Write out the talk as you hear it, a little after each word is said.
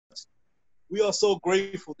We are so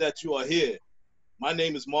grateful that you are here. My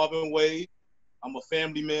name is Marvin Wade. I'm a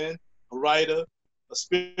family man, a writer, a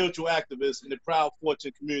spiritual activist, and a proud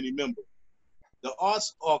Fortune community member. The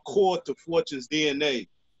arts are core to Fortune's DNA.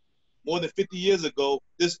 More than 50 years ago,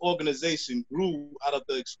 this organization grew out of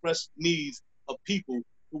the expressed needs of people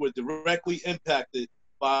who were directly impacted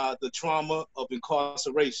by the trauma of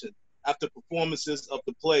incarceration after performances of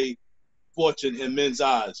the play Fortune in Men's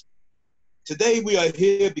Eyes. Today, we are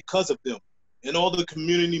here because of them and all the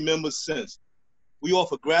community members since. We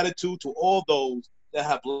offer gratitude to all those that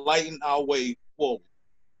have lightened our way forward.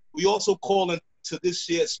 We also call into this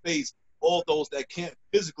shared space all those that can't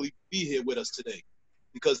physically be here with us today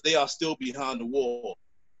because they are still behind the wall.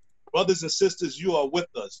 Brothers and sisters, you are with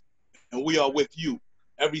us, and we are with you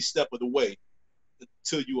every step of the way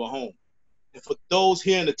until you are home. And for those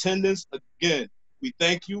here in attendance, again, we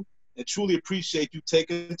thank you and truly appreciate you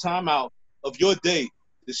taking time out of your day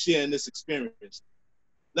to share in this experience.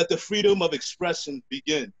 Let the freedom of expression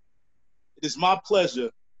begin. It is my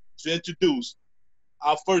pleasure to introduce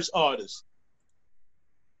our first artist,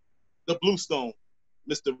 the Bluestone,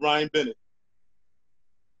 Mr. Ryan Bennett.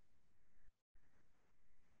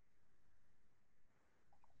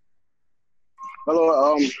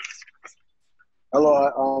 Hello,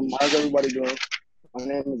 how's everybody doing? My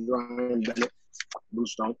name is Ryan Bennett,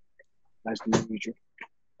 Bluestone. Nice to meet you.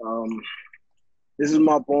 This is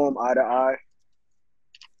my poem, Eye to Eye.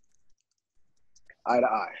 Eye to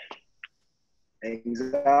Eye.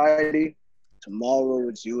 Anxiety, tomorrow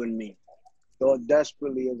it's you and me. Thought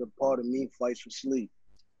desperately as a part of me fights for sleep.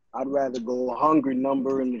 I'd rather go hungry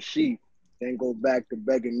numbering the sheep than go back to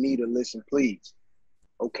begging me to listen, please.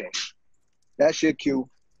 Okay, that's your cue.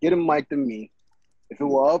 Get a mic to me. If it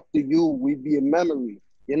were up to you, we'd be a memory.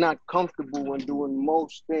 You're not comfortable when doing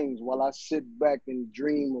most things while I sit back and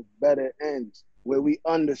dream of better ends where we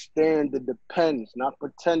understand the depends, not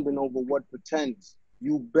pretending over what pretends.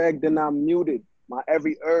 You begged and I'm muted, my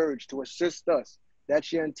every urge to assist us.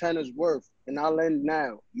 That's your antenna's worth, and I'll end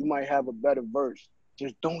now. You might have a better verse.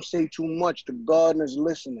 Just don't say too much, the gardener's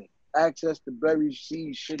listening. Access to buried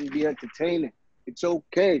seeds shouldn't be entertaining. It's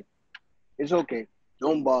okay. It's okay.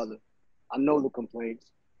 Don't bother. I know the complaints.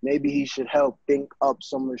 Maybe he should help think up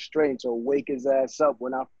some restraints or wake his ass up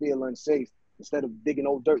when I feel unsafe instead of digging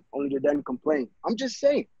old dirt only to then complain. I'm just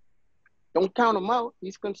saying. Don't count him out.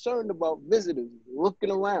 He's concerned about visitors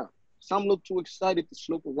looking around. Some look too excited to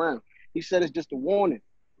snoop around. He said it's just a warning.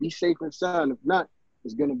 Be safe and sound. If not,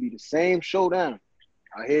 it's going to be the same showdown.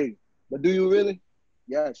 I hear you. But do you really?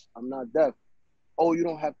 Yes, I'm not deaf. Oh, you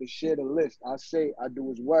don't have to share the list. I say I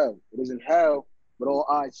do as well. It isn't hell, but all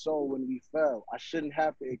I saw when we fell. I shouldn't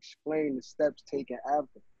have to explain the steps taken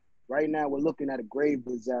after. Right now, we're looking at a grave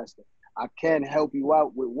disaster. I can help you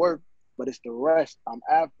out with work, but it's the rest I'm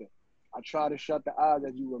after. I try to shut the eyes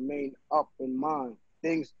as you remain up in mind.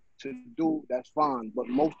 Things to do, that's fine, but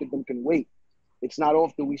most of them can wait. It's not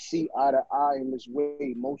often we see eye to eye in this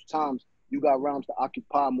way. Most times, you got rounds to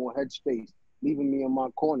occupy more headspace, leaving me in my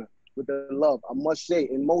corner with the love. I must say,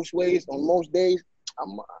 in most ways, on most days,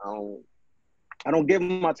 I don't give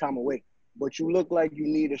my time away. But you look like you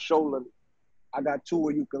need a shoulder. I got two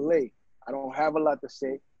where you can lay. I don't have a lot to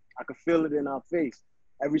say. I can feel it in our face.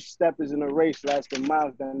 Every step is in a race lasting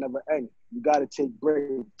miles that never end. You gotta take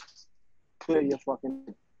breaks. Clear your fucking.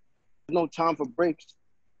 There's no time for breaks.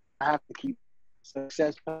 I have to keep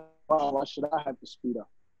success. Why should I have to speed up?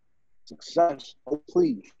 Success. Oh,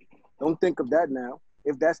 please. Don't think of that now.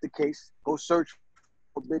 If that's the case, go search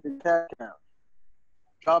for bigger cat cow.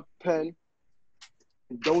 Drop pen.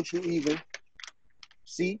 And don't you even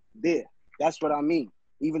see there. That's what I mean.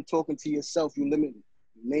 Even talking to yourself, you limit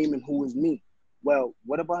naming who is me. Well,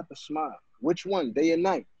 what about the smile? Which one? Day or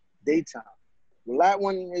night? Daytime. Well, that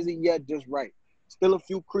one isn't yet just right. Still a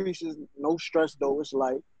few creases, no stress though, it's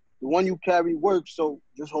light. The one you carry works, so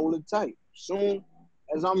just hold it tight. Soon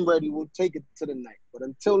as I'm ready, we'll take it to the night. But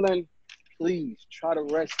until then, please try to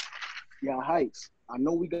rest your heights. I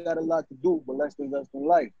know we got a lot to do, but let's invest in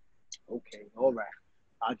life. Okay, all right.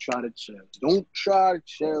 I try to chill. Don't try to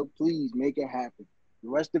chill, please make it happen. The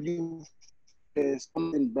rest of you, there's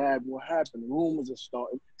something bad will happen. Rumors are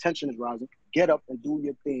starting, tension is rising. Get up and do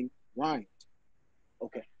your thing, Ryan.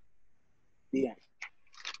 Okay, the end.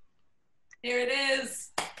 Here it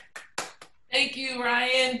is. Thank you,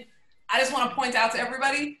 Ryan. I just want to point out to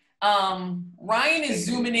everybody, Ryan is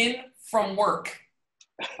zooming in from work,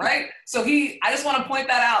 right? So I just want to point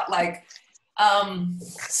that out. Like,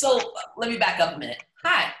 so let me back up a minute.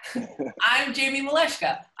 Hi, I'm Jamie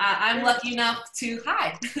Maleshka. I'm lucky enough to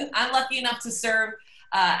serve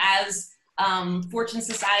as Fortune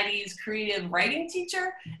Society's creative writing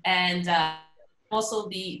teacher, and also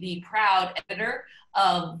the proud editor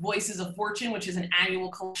of Voices of Fortune, which is an annual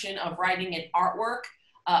collection of writing and artwork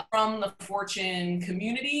from the Fortune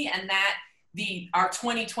community. And that our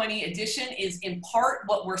 2020 edition is in part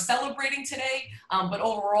what we're celebrating today, but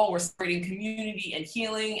overall we're celebrating community and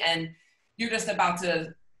healing, and you're just about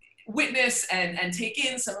to witness and take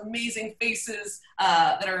in some amazing faces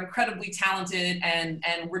that are incredibly talented, and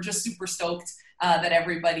we're just super stoked that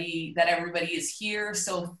everybody is here.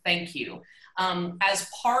 So thank you. As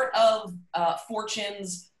part of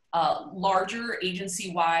Fortune's larger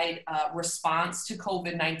agency-wide response to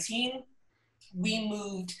COVID-19, we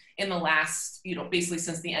moved in the last, basically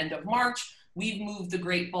since the end of March, we've moved the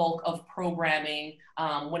great bulk of programming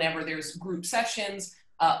whenever there's group sessions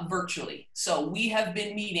virtually. So we have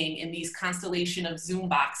been meeting in these constellation of Zoom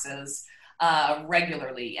boxes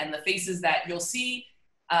regularly, and the faces that you'll see,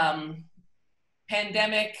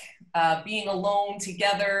 pandemic, being alone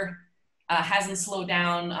together hasn't slowed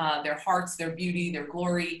down their hearts, their beauty, their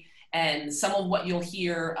glory. And some of what you'll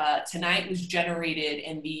hear tonight was generated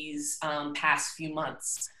in these past few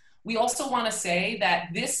months. We also want to say that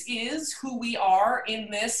this is who we are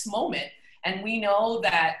in this moment. And we know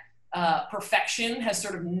that perfection has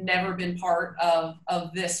sort of never been part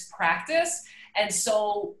of this practice. And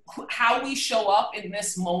so how we show up in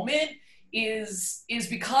this moment is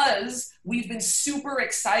because we've been super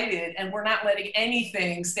excited, and we're not letting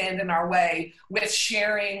anything stand in our way with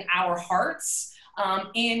sharing our hearts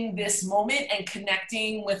in this moment and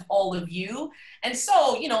connecting with all of you. And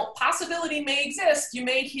so, possibility may exist. You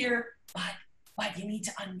may hear, but you need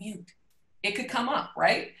to unmute. It could come up,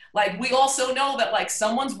 right? Like, we also know that like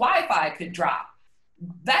someone's Wi-Fi could drop.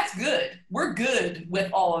 That's good. We're good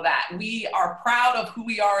with all of that. We are proud of who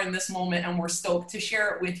we are in this moment, and we're stoked to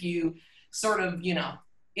share it with you, sort of,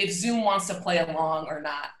 if Zoom wants to play along or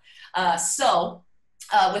not. So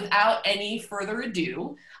without any further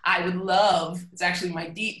ado, I would love, it's actually my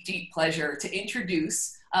deep, deep pleasure to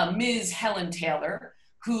introduce Ms. Helen Taylor,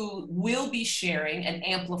 who will be sharing and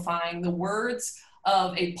amplifying the words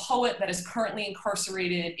of a poet that is currently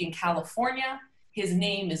incarcerated in California. His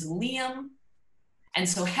name is Liam. And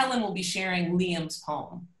so Helen will be sharing Liam's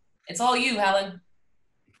poem. It's all you, Helen.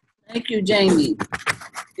 Thank you, Jamie.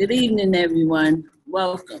 Good evening, everyone.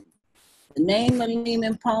 Welcome. The name of the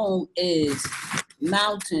Liam poem is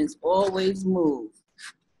Mountains Always Move.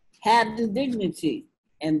 Have the dignity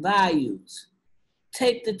and values.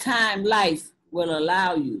 Take the time life will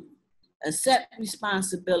allow you. Accept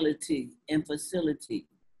responsibility and facility.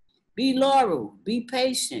 Be loyal, be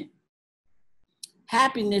patient.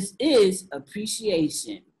 Happiness is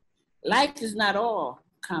appreciation. Life is not all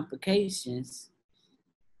complications.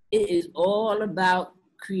 It is all about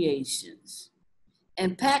creations.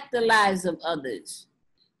 Impact the lives of others.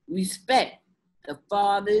 Respect the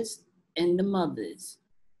fathers and the mothers.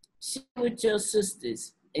 Share with your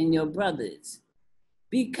sisters and your brothers.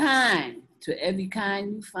 Be kind to every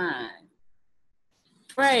kind you find.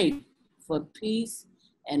 Pray for peace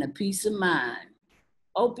and a peace of mind.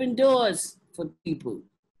 Open doors for people.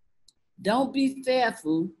 Don't be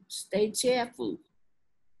fearful, stay cheerful.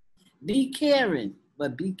 Be caring,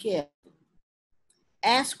 but be careful.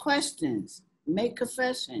 Ask questions, make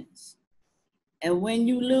confessions. And when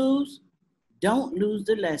you lose, don't lose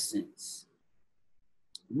the lessons.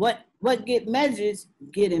 What get measured,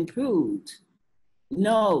 get improved.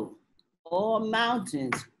 No, all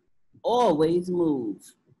mountains always move.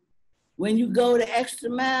 When you go the extra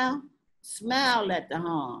mile, smile at the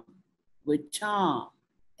harm with charm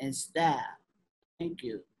and style. Thank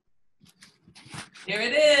you. Here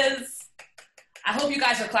it is. I hope you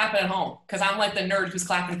guys are clapping at home, because I'm like the nerd who's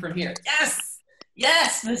clapping from here. Yes,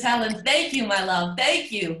 yes, Miss Helen. Thank you, my love.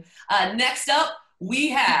 Thank you. Next up, we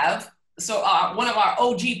have one of our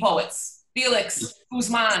OG poets, Felix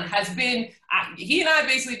Guzman, has been, he and I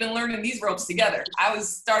basically been learning these ropes together. I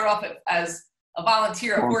started off as a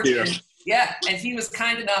volunteer at Fortune. Yeah, and he was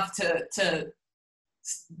kind enough to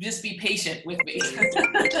just be patient with me. So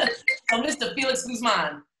Mr. Felix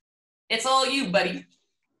Guzman, it's all you, buddy.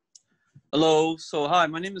 Hello, so hi,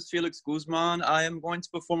 my name is Felix Guzman. I am going to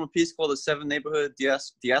perform a piece called The Seven Neighborhood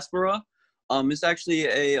Diaspora. It's actually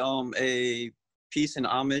a piece in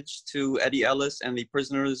homage to Eddie Ellis and the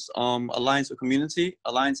Prisoners Alliance in Community,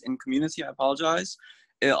 I apologize.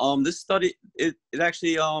 This study, it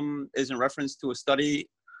actually is in reference to a study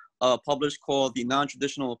published called The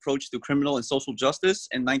Non-Traditional Approach to Criminal and Social Justice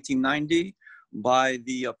in 1990 by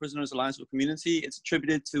the Prisoners Alliance of Community. It's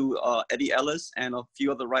attributed to Eddie Ellis and a few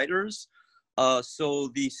other writers. So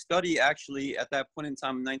the study actually at that point in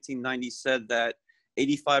time in 1990 said that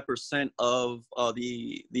 85% of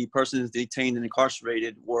the persons detained and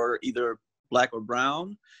incarcerated were either Black or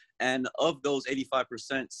brown. And of those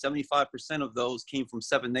 85%, 75% of those came from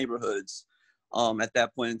 7 neighborhoods at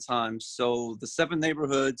that point in time. So the 7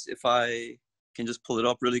 neighborhoods, if I can just pull it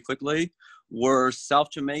up really quickly, were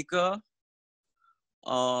South Jamaica,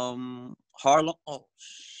 Harlem,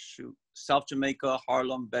 South Jamaica,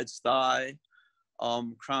 Harlem, Bed-Stuy,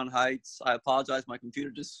 Crown Heights. I apologize, my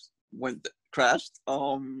computer just crashed.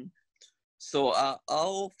 So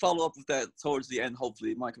I'll follow up with that towards the end.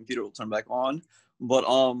 Hopefully my computer will turn back on. But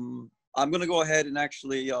I'm gonna go ahead and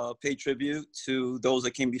actually pay tribute to those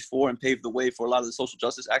that came before and paved the way for a lot of the social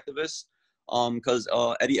justice activists. Because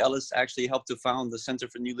Eddie Ellis actually helped to found the Center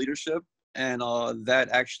for New Leadership, and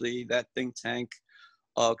that think tank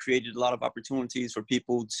created a lot of opportunities for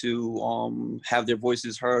people to have their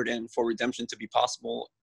voices heard and for redemption to be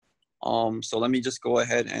possible. So let me just go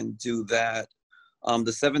ahead and do that.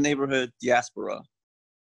 The 7 neighborhood diaspora.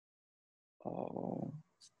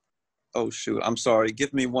 Oh shoot, I'm sorry.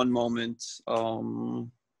 Give me one moment.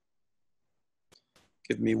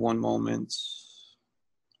 Give me one moment.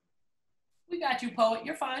 We got you, poet.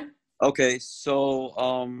 You're fine. Okay, so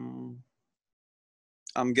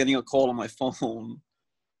I'm getting a call on my phone.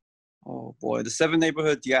 Oh boy, the 7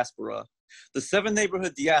 neighborhood diaspora. The 7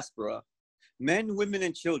 neighborhood diaspora. Men, women,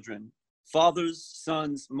 and children. Fathers,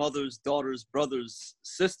 sons, mothers, daughters, brothers,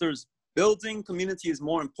 sisters. Building community is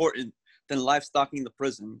more important than livestocking the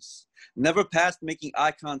prisons. Never past making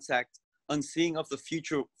eye contact, unseeing of the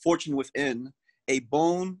future fortune within. A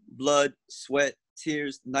bone, blood, sweat,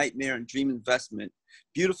 tears, nightmare, and dream investment.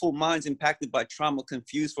 Beautiful minds impacted by trauma,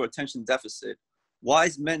 confused for attention deficit.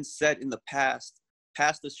 Wise men said in the past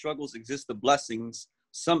the struggles exist the blessings,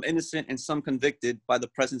 some innocent and some convicted by the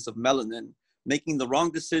presence of melanin, making the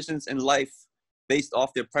wrong decisions in life based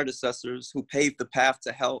off their predecessors who paved the path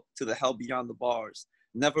to the hell beyond the bars.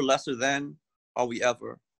 Never lesser than are we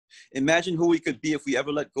ever. Imagine who we could be if we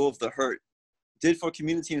ever let go of the hurt, did for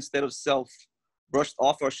community instead of self, brushed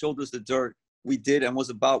off our shoulders the dirt we did and was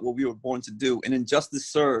about what we were born to do. And injustice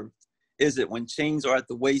served is it when chains are at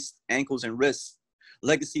the waist, ankles, and wrists.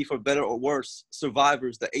 Legacy for better or worse,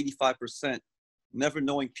 survivors, the 85%, never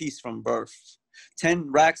knowing peace from birth.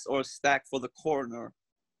 10 racks or a stack for the coroner.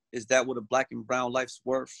 Is that what a Black and brown life's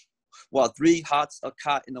worth? While 3 hots a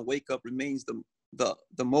cot in a wake up remains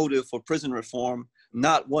the motive for prison reform,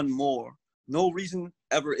 not one more. No reason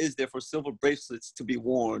ever is there for silver bracelets to be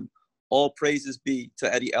worn. All praises be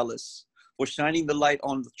to Eddie Ellis for shining the light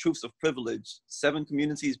on the truths of privilege, 7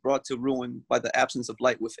 communities brought to ruin by the absence of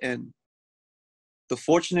light within. The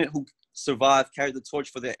fortunate who survived carried the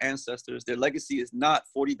torch for their ancestors. Their legacy is not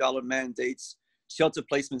 $40 mandates, shelter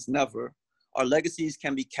placements, never. Our legacies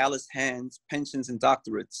can be calloused hands, pensions, and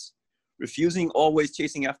doctorates. Refusing, always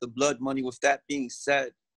chasing after blood money. With that being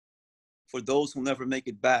said, for those who never make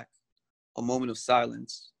it back, a moment of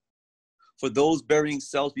silence. For those burying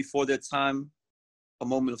selves before their time, a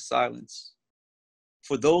moment of silence.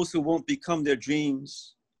 For those who won't become their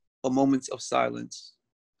dreams, a moment of silence.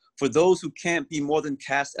 For those who can't be more than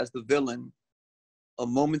cast as the villain, a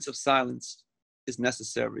moment of silence is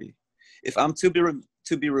necessary. If I'm to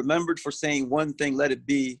be remembered for saying one thing, let it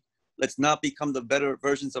be, let's not become the better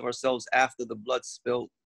versions of ourselves after the blood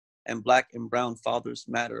spilled, and Black and brown fathers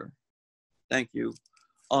matter. Thank you.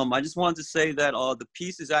 I just wanted to say that the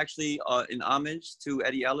piece is actually an homage to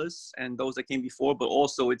Eddie Ellis and those that came before, but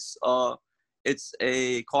also it's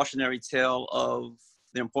a cautionary tale of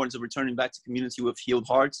the importance of returning back to community with healed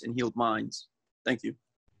hearts and healed minds. Thank you.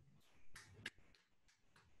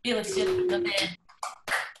 Felix, the man.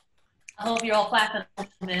 I hope you're all clapping,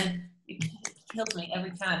 man. It kills me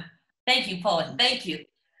every time. Thank you, poet. Thank you.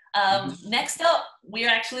 Next up, we're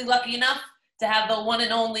actually lucky enough to have the one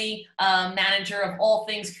and only manager of all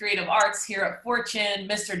things creative arts here at Fortune,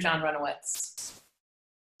 Mr. John Runowitz.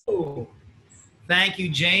 Oh, thank you,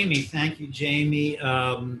 Jamie. Thank you, Jamie.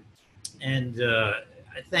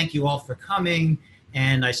 I thank you all for coming.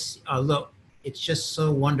 And look, it's just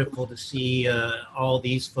so wonderful to see all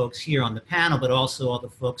these folks here on the panel, but also all the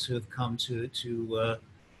folks who have come to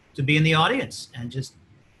be in the audience and just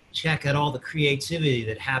check out all the creativity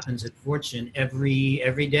that happens at Fortune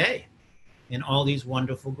every day in all these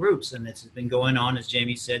wonderful groups. And this has been going on, as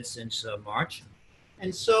Jamie said, since March.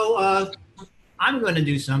 And so I'm going to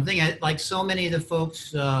do something. Like so many of the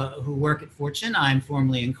folks who work at Fortune, I'm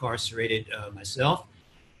formerly incarcerated myself.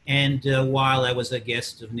 And while I was a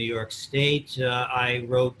guest of New York State, I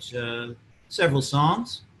wrote several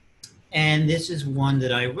songs. And this is one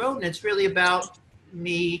that I wrote, and it's really about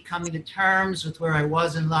me coming to terms with where I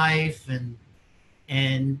was in life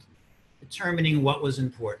and the determining what was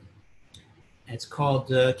important. And it's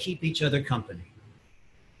called Keep Each Other Company.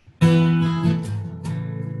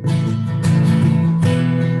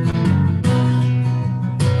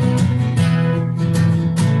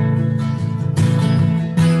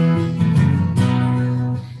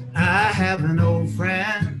 I have an old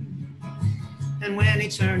friend, and when he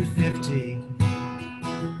turned 50,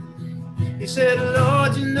 he said,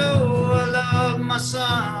 Lord, you know I love my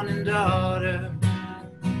son and daughter.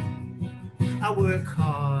 I work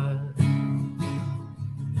hard,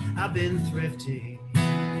 I've been thrifty,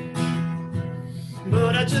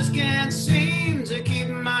 but I just can't seem to keep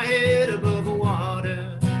my head above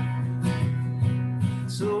water.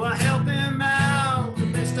 So I help him out the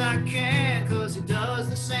best I can, 'cause he does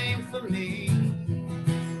the same for me.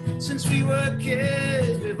 Since we were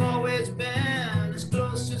kids, we've always been as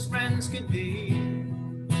close as friends could be.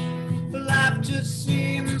 But life just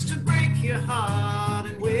seems to break your heart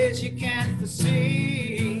in ways you can't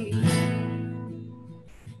foresee.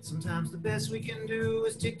 Sometimes the best we can do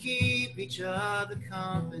is to keep each other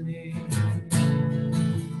company.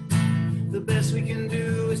 The best we can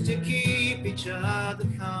do is to keep each other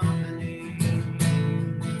company.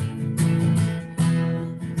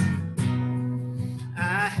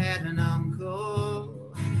 I had an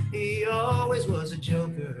uncle, he always was a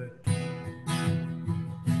joker.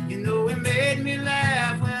 You know, he made me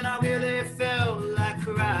laugh when I really felt like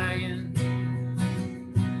crying.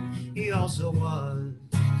 He also was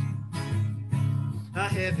a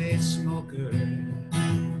heavy smoker.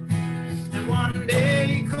 And one day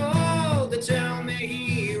he called to tell me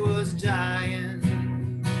he was dying.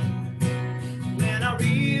 When I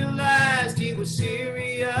realized he was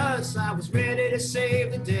serious, I was ready to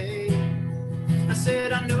save the day. I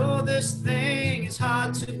said, I know this thing is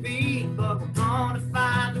hard to beat, but we're gonna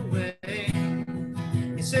find a way.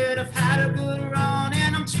 He said, I've had a good run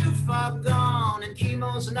and I'm too far gone, and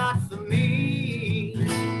chemo's not for me.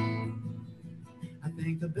 I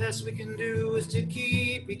think the best we can do is to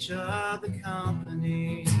keep each other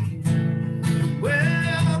company.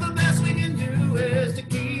 Well, the best we can do is to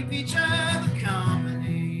keep each other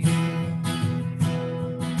company.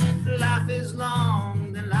 Life is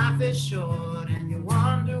long, then life is short, and you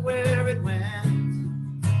wonder where it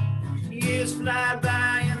went. Years fly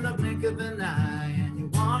by in the blink of an eye, and you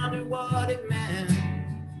wonder what it meant.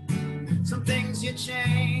 Some things you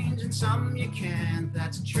change and some you can't.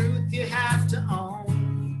 That's a truth you have to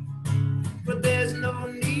own. But there's no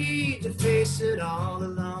need to face it all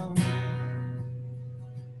alone.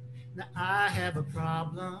 Now I have a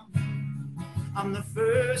problem, I'm the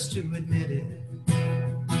first to admit it.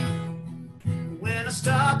 When I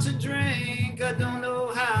start to drink, I don't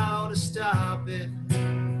know how to stop it.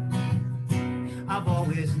 I've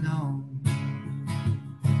always known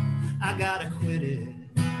I gotta quit it.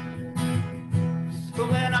 But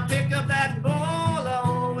when I pick up that ball, I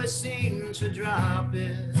always seem to drop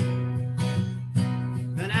it.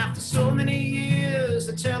 And after so many years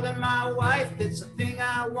of telling my wife it's a thing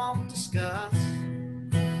I won't discuss,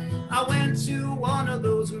 I went to one of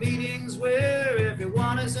those meetings where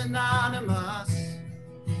everyone is anonymous.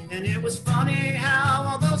 And it was funny how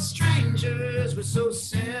all those strangers were so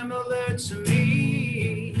similar to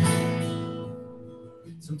me.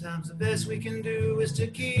 Sometimes the best we can do is to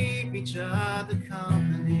keep each other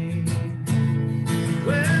company.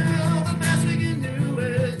 Well, the best we can do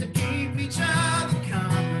is to keep each other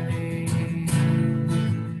company.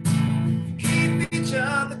 Keep each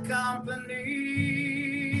other company.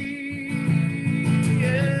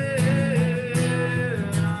 Yeah.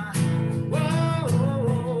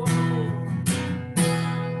 Whoa.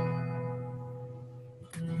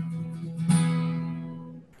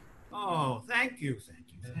 Oh, thank you.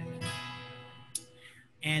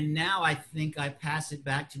 And now I think I pass it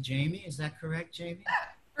back to Jamie. Is that correct, Jamie?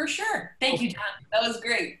 Yeah, for sure. Thank you, John. That was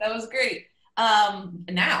great. That was great.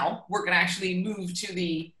 Now we're going to actually move to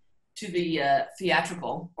the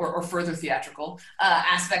theatrical or further theatrical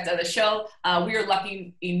aspect of the show. We are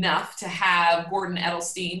lucky enough to have Gordon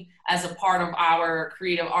Edelstein as a part of our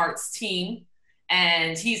creative arts team,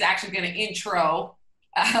 and he's actually going to intro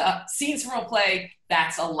scenes from a play.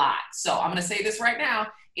 That's a lot. So I'm going to say this right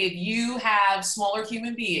now. If you have smaller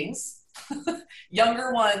human beings,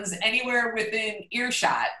 younger ones, anywhere within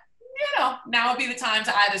earshot, now would be the time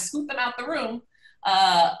to either scoot them out the room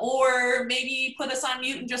or maybe put us on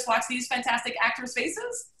mute and just watch these fantastic actors'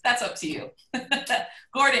 faces. That's up to you.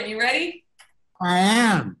 Gordon, you ready? I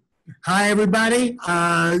am. Hi, everybody.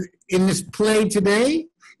 In this play today,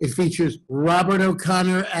 it features Robert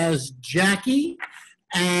O'Connor as Jackie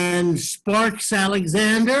and Sparks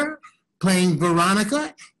Alexander playing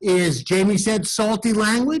Veronica is, Jamie said, Salty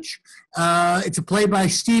Language. It's a play by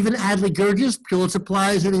Stephen Adley Gurgis, Pulitzer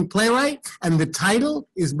Prize-winning playwright, and the title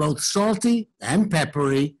is both salty and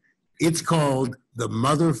peppery. It's called The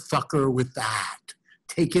Motherfucker with the Hat.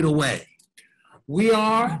 Take it away. We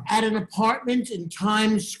are at an apartment in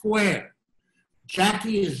Times Square.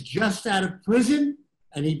 Jackie is just out of prison,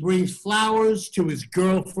 and he brings flowers to his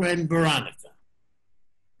girlfriend, Veronica.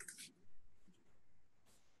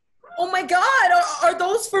 Oh my God, are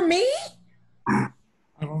those for me? I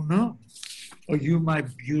don't know. Are you my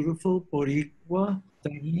beautiful Boricua,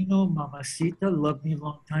 Taino, Mamacita, love me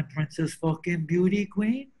long time princess fucking beauty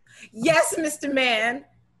queen? Yes, Mr. Man.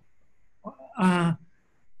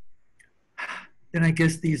 Then I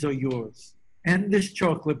guess these are yours. And this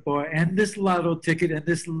chocolate bar, and this lotto ticket, and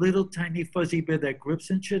this little tiny fuzzy bear that grips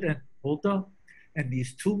and shit, and hold up. And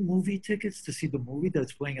these 2 movie tickets to see the movie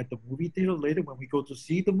that's playing at the movie theater later when we go to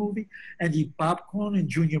see the movie, and eat popcorn and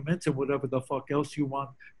Junior Mints and whatever the fuck else you want,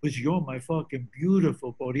 because you're my fucking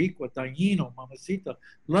beautiful Boricua, Taino, Mamacita,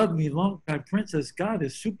 love me long time princess,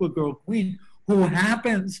 goddess, supergirl queen, who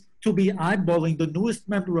happens to be eyeballing the newest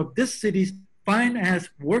member of this city's fine-ass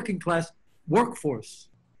working class workforce.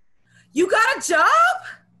 You got a job?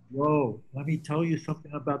 Whoa, let me tell you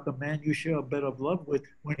something about the man you share a bed of love with.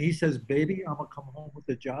 When he says, baby, I'm gonna come home with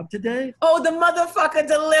a job today. Oh, the motherfucker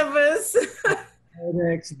delivers.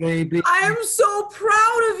 FedEx, baby. I am so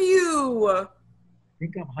proud of you. I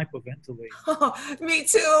think I'm hyperventilating. Me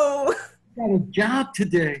too. I got a job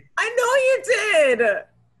today. I know you did.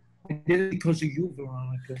 I did it because of you,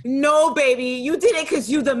 Veronica. No, baby, you did it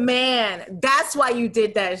because you the man. That's why you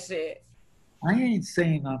did that shit. I ain't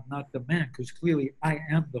saying I'm not the man, because clearly I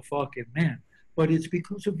am the fucking man. But it's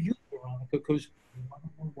because of you, Veronica, because you want to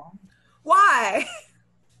know why? Why?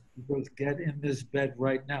 Because get in this bed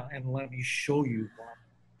right now and let me show you why.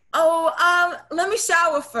 Oh, let me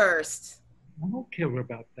shower first. I don't care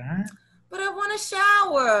about that. But I want to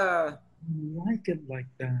shower. You like it like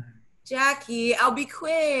that. Jackie, I'll be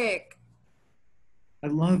quick. I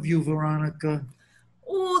love you, Veronica.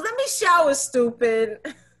 Ooh, let me shower, stupid.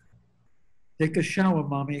 Take a shower,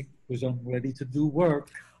 mommy, because I'm ready to do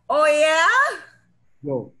work. Oh, yeah?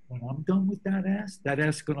 Yo, when I'm done with that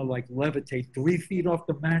ass gonna like levitate 3 feet off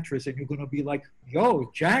the mattress, and you're gonna be like,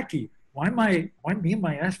 yo, Jackie, why me and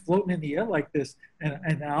my ass floating in the air like this?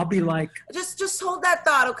 And I'll be like, Just hold that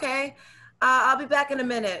thought, okay? I'll be back in a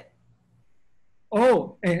minute.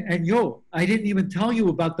 oh, and yo, I didn't even tell you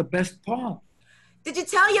about the best part. Did you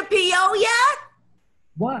tell your PO yet?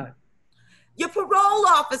 What? Your parole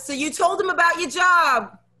officer, you told him about your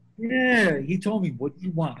job. Yeah, he told me, what do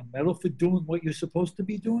you want, a medal for doing what you're supposed to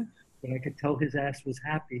be doing? But I could tell his ass was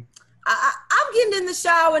happy. I'm getting in the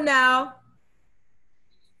shower now.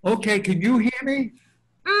 Okay, can you hear me?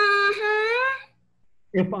 Mm-hmm.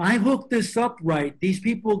 If I hook this up right, these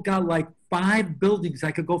people got like 5 buildings.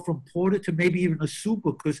 I could go from porter to maybe even a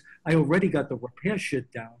super, because I already got the repair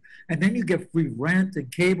shit down. And then you get free rent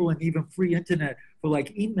and cable and even free internet for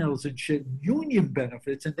like emails and shit, union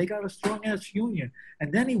benefits, and they got a strong ass union.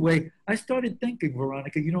 And anyway, I started thinking,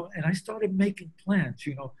 Veronica, and I started making plans,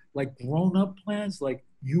 like grown up plans, like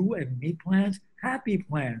you and me plans, happy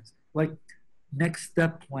plans, like next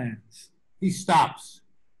step plans. He stops.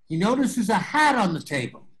 He notices a hat on the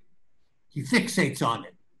table. He fixates on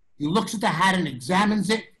it. He looks at the hat and examines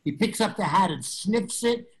it. He picks up the hat and sniffs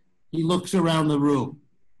it. He looks around the room.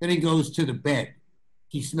 Then he goes to the bed.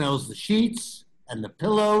 He smells the sheets and the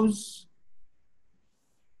pillows.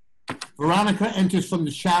 Veronica enters from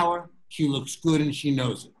the shower. She looks good and she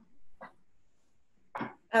knows it.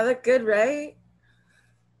 I look good, right?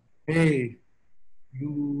 Hey,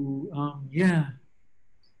 you, yeah.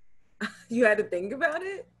 You had to think about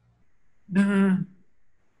it? Nah.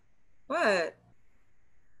 What?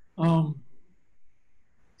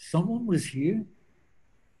 Someone was here?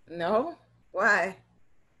 No? Why?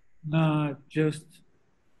 Nah, just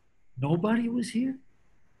nobody was here?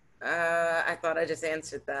 I thought I just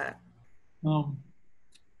answered that.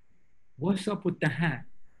 What's up with the hat?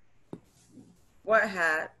 What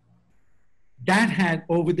hat? That hat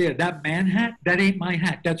over there, that man hat, that ain't my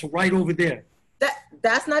hat. That's right over there.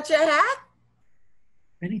 That's not your hat?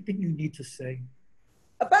 Anything you need to say?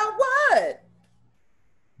 About what?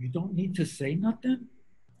 You don't need to say nothing?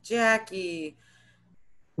 Jackie.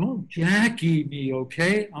 Don't Jackie me,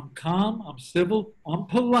 okay? I'm calm, I'm civil, I'm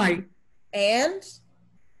polite. And?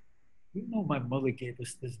 You know my mother gave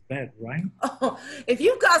us this bed, right? Oh, if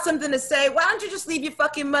you've got something to say, why don't you just leave your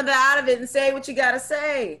fucking mother out of it and say what you gotta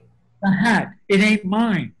say? The hat, it ain't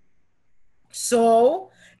mine. So?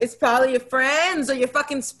 It's probably your friends or your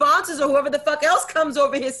fucking sponsors or whoever the fuck else comes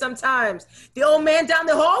over here sometimes. The old man down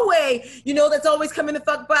the hallway, you know, that's always coming the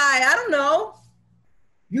fuck by. I don't know.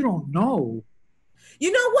 You don't know.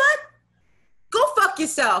 You know what? Go fuck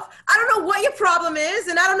yourself. I don't know what your problem is,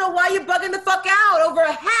 and I don't know why you're bugging the fuck out over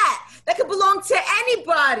a hat that could belong to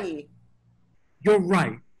anybody. You're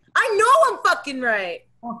right. I know I'm fucking right.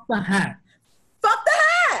 Fuck the hat. Fuck the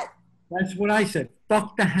hat. That's what I said.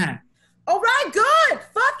 Fuck the hat. All right, good.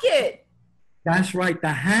 Fuck it. That's right. The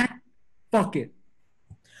hat. Fuck it.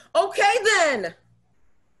 Okay, then.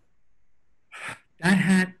 That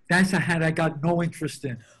hat, that's a hat I got no interest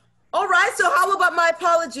in. All right, so how about my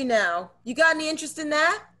apology now? You got any interest in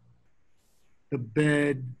that? The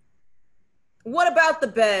bed, What about the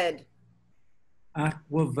bed?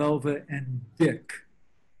 aqua velvet, and dick.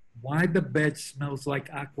 Why the bed smells like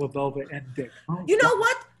aqua velvet and dick? Huh? You know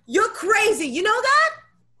what? You're crazy. You know that?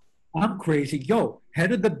 I'm crazy. Yo,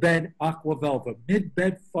 head of the bed, aqua velvet.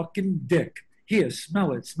 Mid-bed, fucking dick. Here,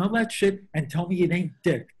 smell it. Smell that shit and tell me it ain't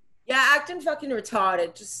dick. Yeah, acting fucking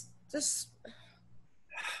retarded. Just.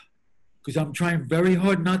 Because I'm trying very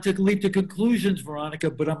hard not to leap to conclusions,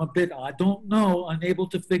 Veronica, but I'm a bit, I don't know, unable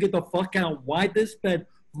to figure the fuck out why this bed,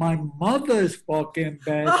 my mother's fucking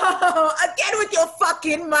bed. Oh, again with your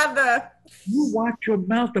fucking mother. You watch your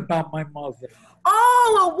mouth about my mother.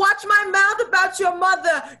 Oh, well, watch my mouth about your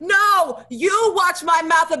mother. No, you watch my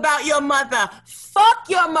mouth about your mother. Fuck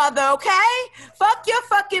your mother, okay? Fuck your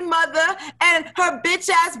fucking mother and her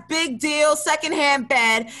bitch-ass big deal secondhand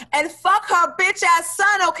bed. And fuck her bitch-ass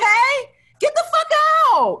son, okay? Get the fuck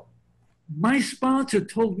out. My sponsor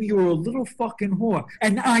told me you were a little fucking whore,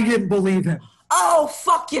 and I didn't believe him. Oh,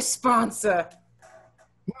 fuck your sponsor.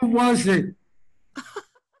 Who was it?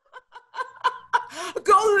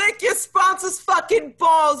 Go lick your sponsor's fucking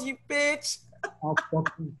balls, you bitch. I'll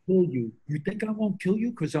fucking kill you. You think I won't kill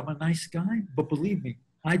you because I'm a nice guy? But believe me,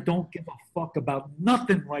 I don't give a fuck about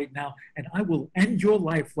nothing right now, and I will end your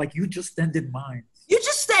life like you just ended mine. You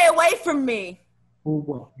just stay away from me. Or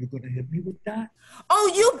what? You're gonna hit me with that?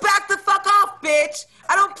 Oh, you back the fuck off, bitch.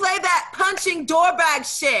 I don't play that punching door bag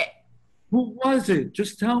shit. Who was it?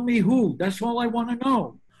 Just tell me who. That's all I want to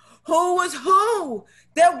know. Who was who?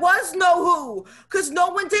 There was no who, because no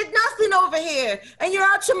one did nothing over here. And you're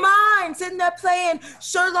out your mind sitting there playing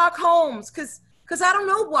Sherlock Holmes, because I don't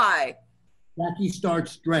know why. Jackie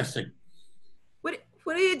starts dressing. What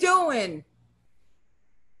are you doing?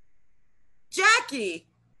 Jackie,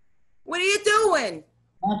 what are you doing?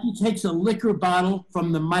 Jackie takes a liquor bottle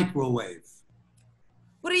from the microwave.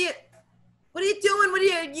 What are you doing? What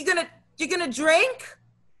are you gonna drink?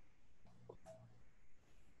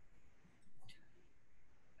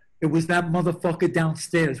 It was that motherfucker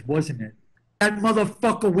downstairs, wasn't it? That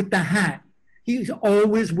motherfucker with the hat. He's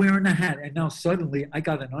always wearing a hat. And now suddenly I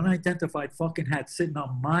got an unidentified fucking hat sitting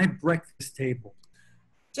on my breakfast table.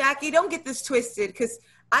 Jackie, don't get this twisted, because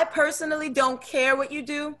I personally don't care what you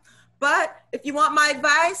do. But if you want my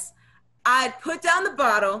advice, I'd put down the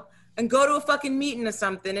bottle and go to a fucking meeting or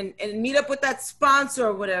something and meet up with that sponsor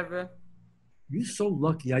or whatever. You're so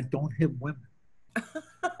lucky I don't hit women.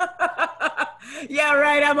 Yeah,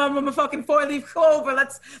 right. I'm a fucking four-leaf clover.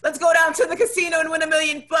 Let's go down to the casino and win $1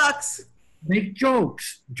 million. Make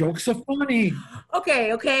jokes. Jokes are funny. Okay.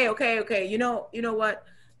 You know what?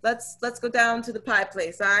 Let's go down to the pie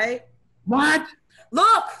place, all right? What?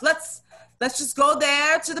 Look, let's just go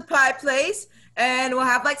there to the pie place and we'll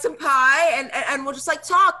have like some pie and we'll just like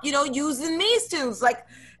talk, you know, using these twos like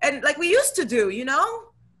we used to do, you know?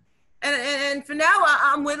 And for now,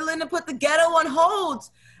 I'm willing to put the ghetto on hold.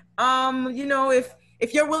 You know,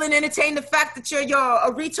 if you're willing to entertain the fact that you're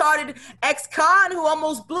a retarded ex-con who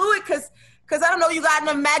almost blew it because I don't know, you got an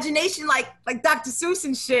imagination like Dr. Seuss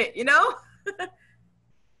and shit, you know?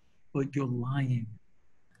 But you're lying.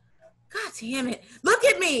 God damn it. Look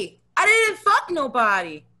at me. I didn't fuck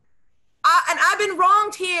nobody. And I've been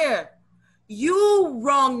wronged here. You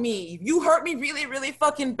wronged me. You hurt me really, really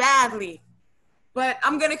fucking badly. But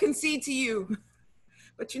I'm going to concede to you.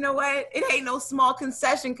 But you know what? It ain't no small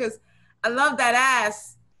concession because I love that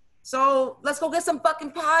ass. So let's go get some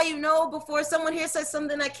fucking pie, you know, before someone here says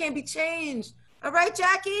something that can't be changed. All right,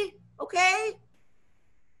 Jackie? Okay?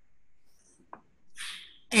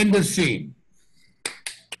 End of scene.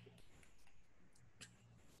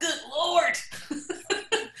 Good Lord.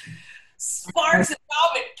 Sparks and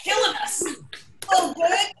Velvet killing us. Oh,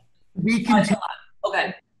 good. We can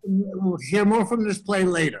Okay. We'll hear more from this play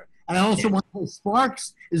later. And I also want to say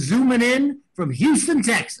Sparks is zooming in from Houston,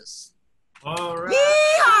 Texas. All right.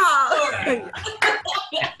 Yeehaw!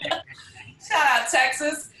 Shout out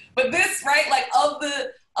Texas. But this, right, like of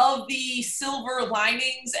of the silver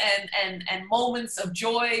linings and moments of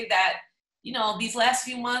joy that, you know, these last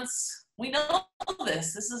few months, we know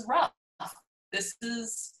this is rough. This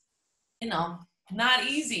is, you know, not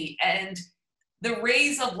easy. And the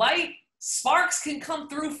rays of light, sparks can come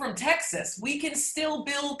through from Texas. We can still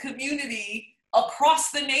build community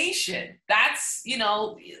across the nation. That's, you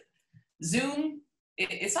know, Zoom,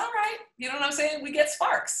 it's all right. You know what I'm saying? We get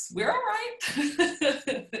sparks. We're all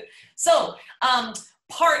right. So,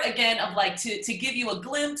 part again of like to give you a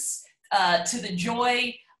glimpse to the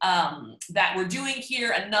joy that we're doing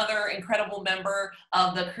here. Another incredible member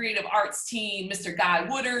of the creative arts team, Mr. Guy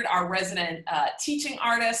Woodard, our resident teaching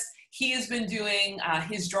artist. He has been doing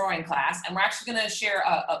his drawing class, and we're actually going to share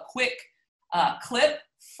a quick clip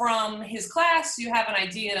from his class so you have an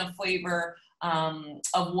idea and a flavor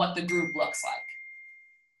of what the group looks like.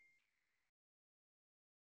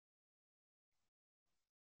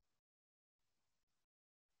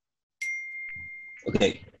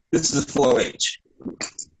 Okay, this is a 4-H.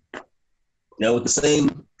 Now with the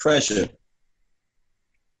same pressure,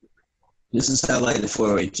 this is how light the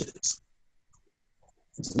 4-H is.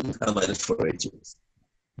 This is how light the 4-H is.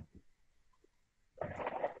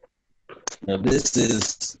 Now this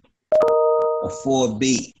is a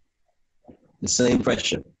 4B, the same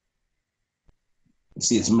pressure. You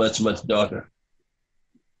see it's much, much darker.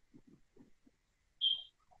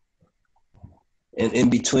 And in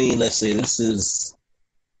between, let's say this is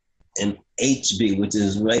an HB, which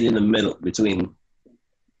is right in the middle between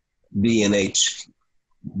B and H.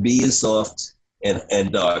 B is soft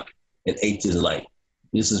and dark, and H is light.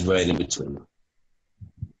 This is right in between.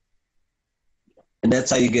 And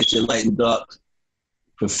that's how you get your light and dark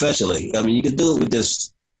professionally. I mean, you can do it with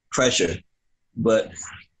just pressure, but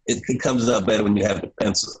it comes out better when you have the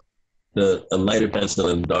pencil, a lighter pencil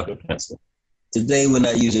and a darker pencil. Today, we're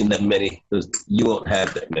not using that many because you won't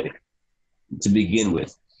have that many to begin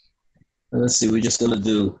with. Let's see, we're just gonna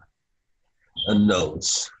do a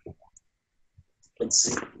nose. Let's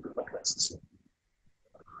see.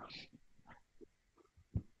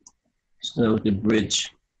 Start with the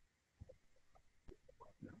bridge.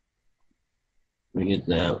 Bring it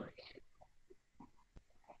down.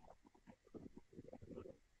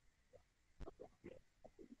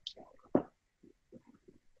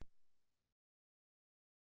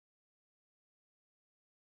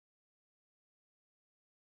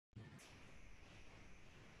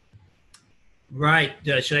 Right.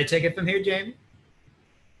 Should I take it from here, Jamie?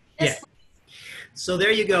 Yes. Yeah. So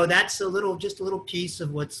there you go. That's just a little piece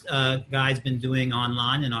of what Guy's been doing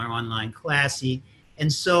online in our online classy.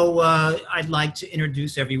 And so I'd like to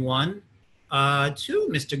introduce everyone to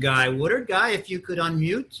Mr. Guy Woodard. Guy, if you could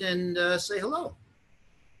unmute and say hello.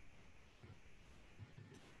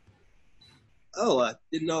 Oh, I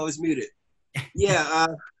didn't know I was muted. Yeah,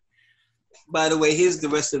 by the way, here's the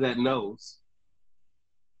rest of that nose.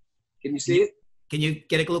 Can you see it? Can you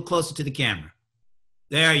get it a little closer to the camera?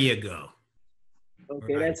 There you go.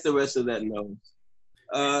 Okay, Right. That's the rest of that nose.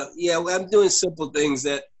 Yeah, well, I'm doing simple things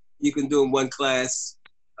that you can do in one class.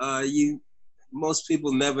 Most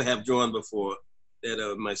people never have drawn before that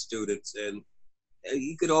are my students, and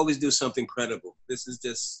you could always do something credible. This is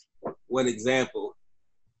just one example.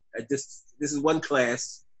 This is one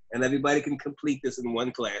class, and everybody can complete this in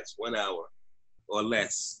one class, 1 hour or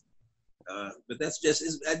less. But that's just,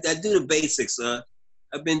 I do the basics.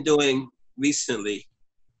 I've been doing recently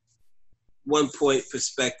 1 point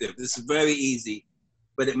perspective. This is very easy,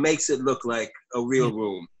 but it makes it look like a real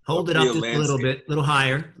room. Hold it up just a little bit, a little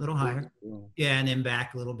higher. Yeah, and then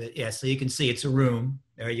back a little bit. Yeah, so you can see it's a room.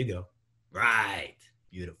 There you go. Right.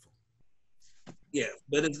 Beautiful. Yeah,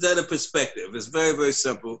 but it's done in perspective. It's very, very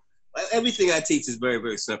simple. Everything I teach is very,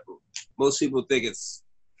 very simple. Most people think it's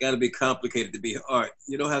got to be complicated to be art.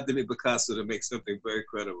 You don't have to be Picasso to make something very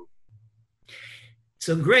credible.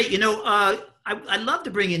 So great. You know, I'd love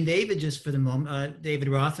to bring in David just for the moment, David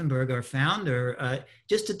Rothenberg, our founder,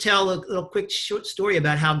 just to tell a little quick short story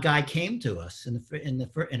about how Guy came to us in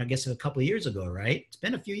I guess a couple of years ago, right? It's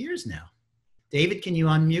been a few years now. David, can you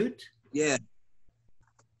unmute? Yeah.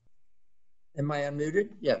 Am I unmuted?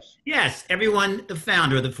 Yes. Yes, everyone, the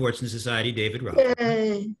founder of the Fortune Society, David Rothenberg.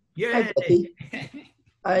 Yay. Yay. Hi, Becky.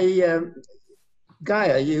 Guy,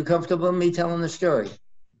 are you comfortable with me telling the story?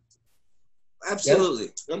 Absolutely.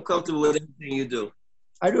 Yes? I'm comfortable with everything you do.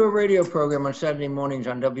 I do a radio program on Saturday mornings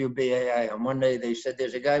on WBAI. And one day they said,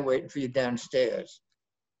 there's a guy waiting for you downstairs.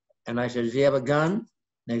 And I said, does he have a gun? And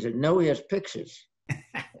they said, no, he has pictures.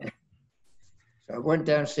 So I went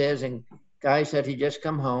downstairs and Guy said he'd just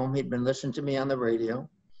come home. He'd been listening to me on the radio.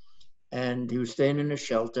 And he was staying in a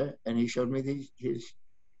shelter. And he showed me his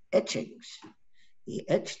etchings. he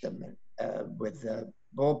etched them with a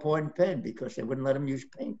ballpoint pen because they wouldn't let him use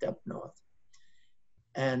paint up north.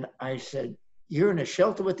 And I said, "You're in a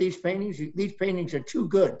shelter with these paintings? These paintings are too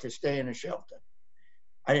good to stay in a shelter."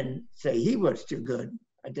 I didn't say he was too good.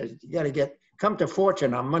 I just, you got to come to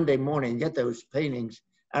Fortune on Monday morning and get those paintings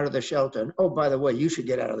out of the shelter. And oh, by the way, you should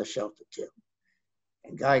get out of the shelter too.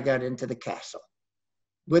 And Guy got into the castle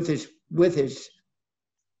with his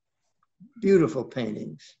beautiful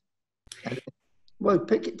paintings. And, well,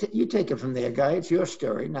 you take it from there, Guy. It's your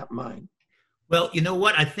story, not mine. Well, you know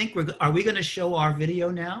what? I think are we going to show our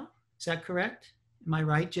video now? Is that correct? Am I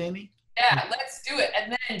right, Jamie? Yeah, let's do it.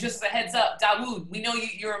 And then just as a heads up, Dawood, we know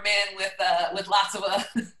you're a man with lots of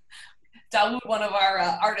Dawood, one of our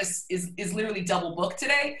artists, is literally double booked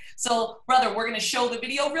today. So, brother, we're going to show the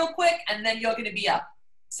video real quick, and then you're going to be up.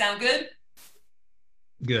 Sound good?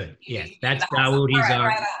 Good. Yeah, that's Dawood.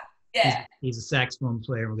 He's he's a saxophone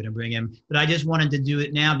player. We're going to bring him. But I just wanted to do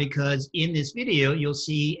it now because in this video, you'll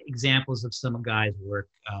see examples of some of Guy's work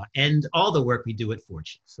and all the work we do at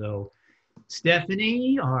Fortune. So,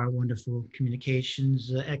 Stephanie, our wonderful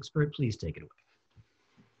communications expert, please take it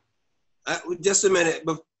away. Just a minute,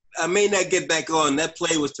 but I may not get back on. That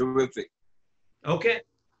play was terrific. Okay.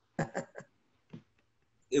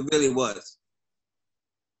 It really was.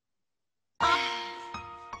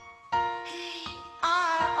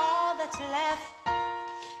 All that's left.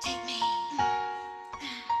 Take me.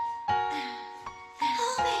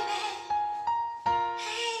 Oh, baby.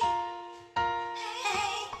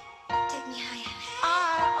 Hey. Take me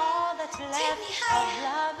higher. Are all that's left of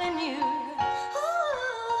loving you.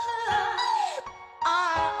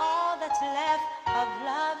 Are all that's left of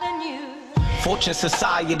loving you. Fortune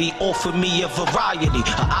Society offered me a variety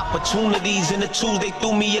of opportunities, and the tools they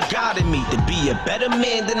threw me are guiding me to be a better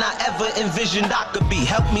man than I ever envisioned I could be.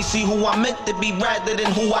 Help me see who I'm meant to be rather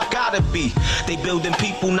than who I gotta be. They building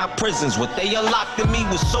people, not prisons. What they unlocked in me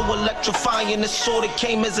was so electrifying, it sort of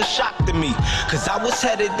came as a shock to me. Cause I was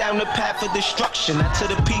headed down the path of destruction. Not to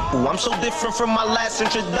the people, I'm so different from my last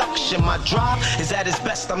introduction. My drive is at its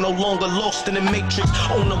best, I'm no longer lost in the matrix.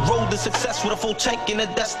 On the road to success with a full tank and a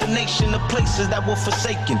destination, a place that were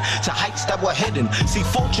forsaken, to heights that were hidden. See,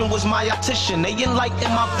 Fortune was my optician, they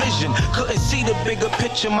enlightened my vision. Couldn't see the bigger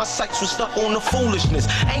picture, my sights were stuck on the foolishness.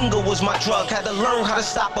 Anger was my drug, had to learn how to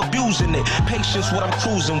stop abusing it. Patience, what I'm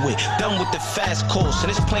cruising with, done with the fast course.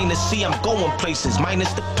 And it's plain to see I'm going places,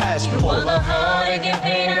 minus the passport. Full of heartache and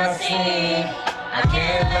pain I've seen, I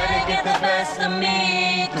can't let it get the best of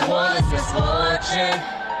me. Through all this misfortune,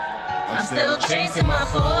 I'm still chasing my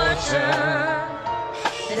fortune.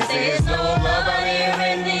 There is no love out here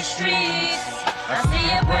in these streets. I see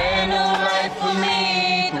a brand new life for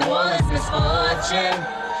me. Through all this misfortune,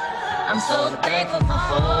 I'm so thankful for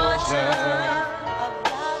fortune.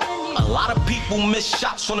 A lot of people miss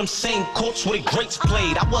shots on them same courts where the greats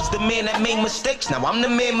played. I was the man that made mistakes, now I'm the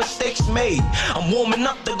man mistakes made. I'm warming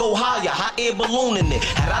up to go higher, hot air ballooning it.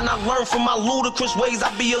 Had I not learned from my ludicrous ways,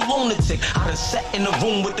 I'd be a lunatic. I done sat in the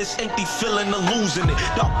room with this empty feeling of losing it.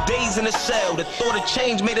 Dark days in the cell, the thought of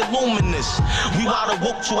change made it luminous. We wide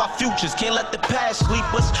awoke to our futures, can't let the past sleep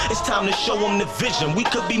us. It's time to show them the vision, we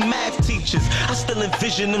could be math teachers. I still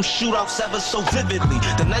envision them shootouts ever so vividly.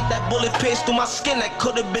 The night that bullet pierced through my skin, that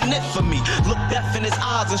could have been it for me. Looked death in his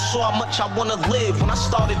eyes and saw how much I wanna live. When I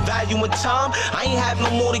started valuing time, I ain't have no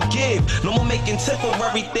more to give. No more making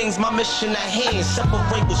temporary things my mission at hand.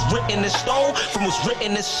 Separate what's written in stone from what's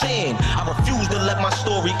written in sand. I refuse to let my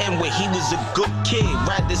story end where he was a good kid.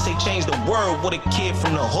 Rather say change the world what a kid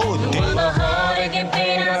from the hood did. All the heartache and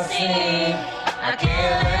pain I've seen, I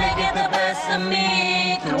can't let it get the best of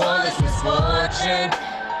me. Through all this misfortune,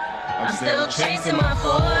 I'm still chasing my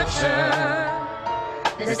fortune.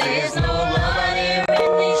 There is no love out here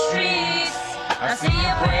in these streets. I see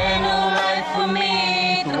a brand new life for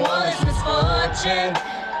me. Through all this misfortune,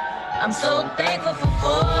 I'm so thankful for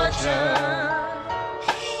fortune.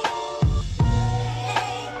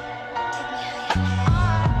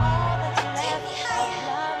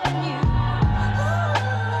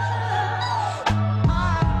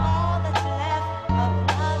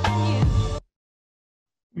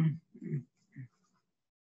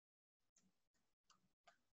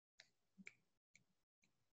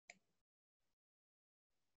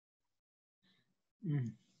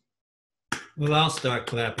 Well, I'll start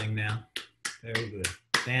clapping now. Very good.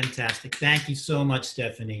 Fantastic. Thank you so much,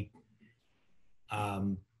 Stephanie.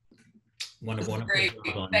 Wonderful. Great.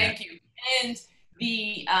 Thank you. And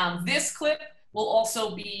the this clip will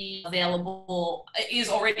also be available, is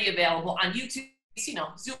already available on YouTube. You know,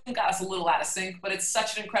 Zoom got us a little out of sync, but it's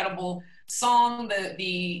such an incredible song.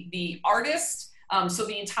 The artist So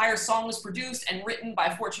the entire song was produced and written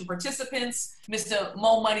by Fortune participants. Mr.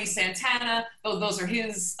 Mo Money Santana, those are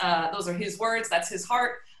his words. That's his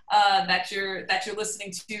heart that you're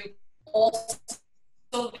listening to. Also,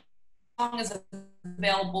 the song is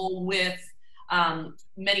available with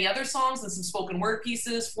many other songs and some spoken word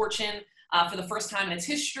pieces. Fortune, for the first time in its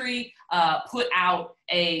history, put out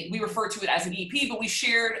we refer to it as an EP, but we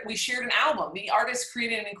shared an album. The artist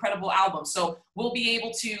created an incredible album. So we'll be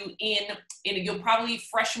able to, you'll probably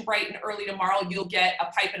fresh and bright and early tomorrow, you'll get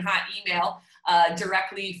a piping hot email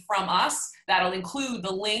directly from us that'll include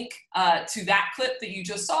the link to that clip that you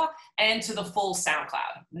just saw and to the full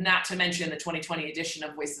SoundCloud, not to mention the 2020 edition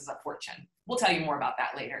of Voices of Fortune. We'll tell you more about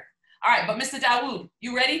that later. All right, but Mr. Dawood,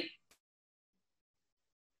 you ready?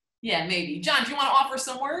 Yeah, maybe. John, do you want to offer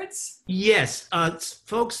some words? Yes,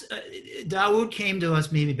 folks, Dawood came to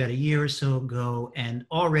us maybe about a year or so ago and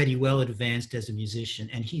already well advanced as a musician,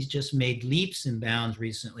 and he's just made leaps and bounds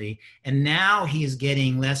recently. And now he is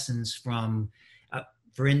getting lessons from,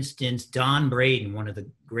 for instance, Don Braden, one of the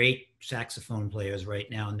great saxophone players right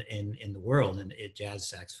now in the world, and jazz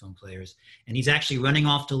saxophone players. And he's actually running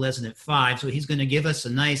off to lesson at 5, so he's going to give us a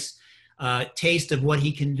nice taste of what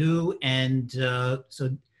he can do. And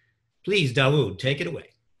so please, Dawood, take it away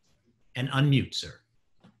and unmute, sir.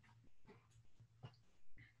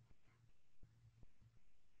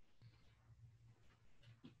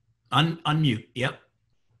 Unmute, yep.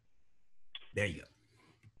 There you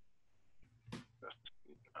go.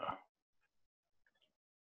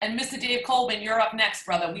 And Mr. Dave Colvin, you're up next,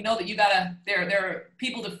 brother. We know that there are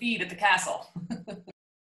people to feed at the castle.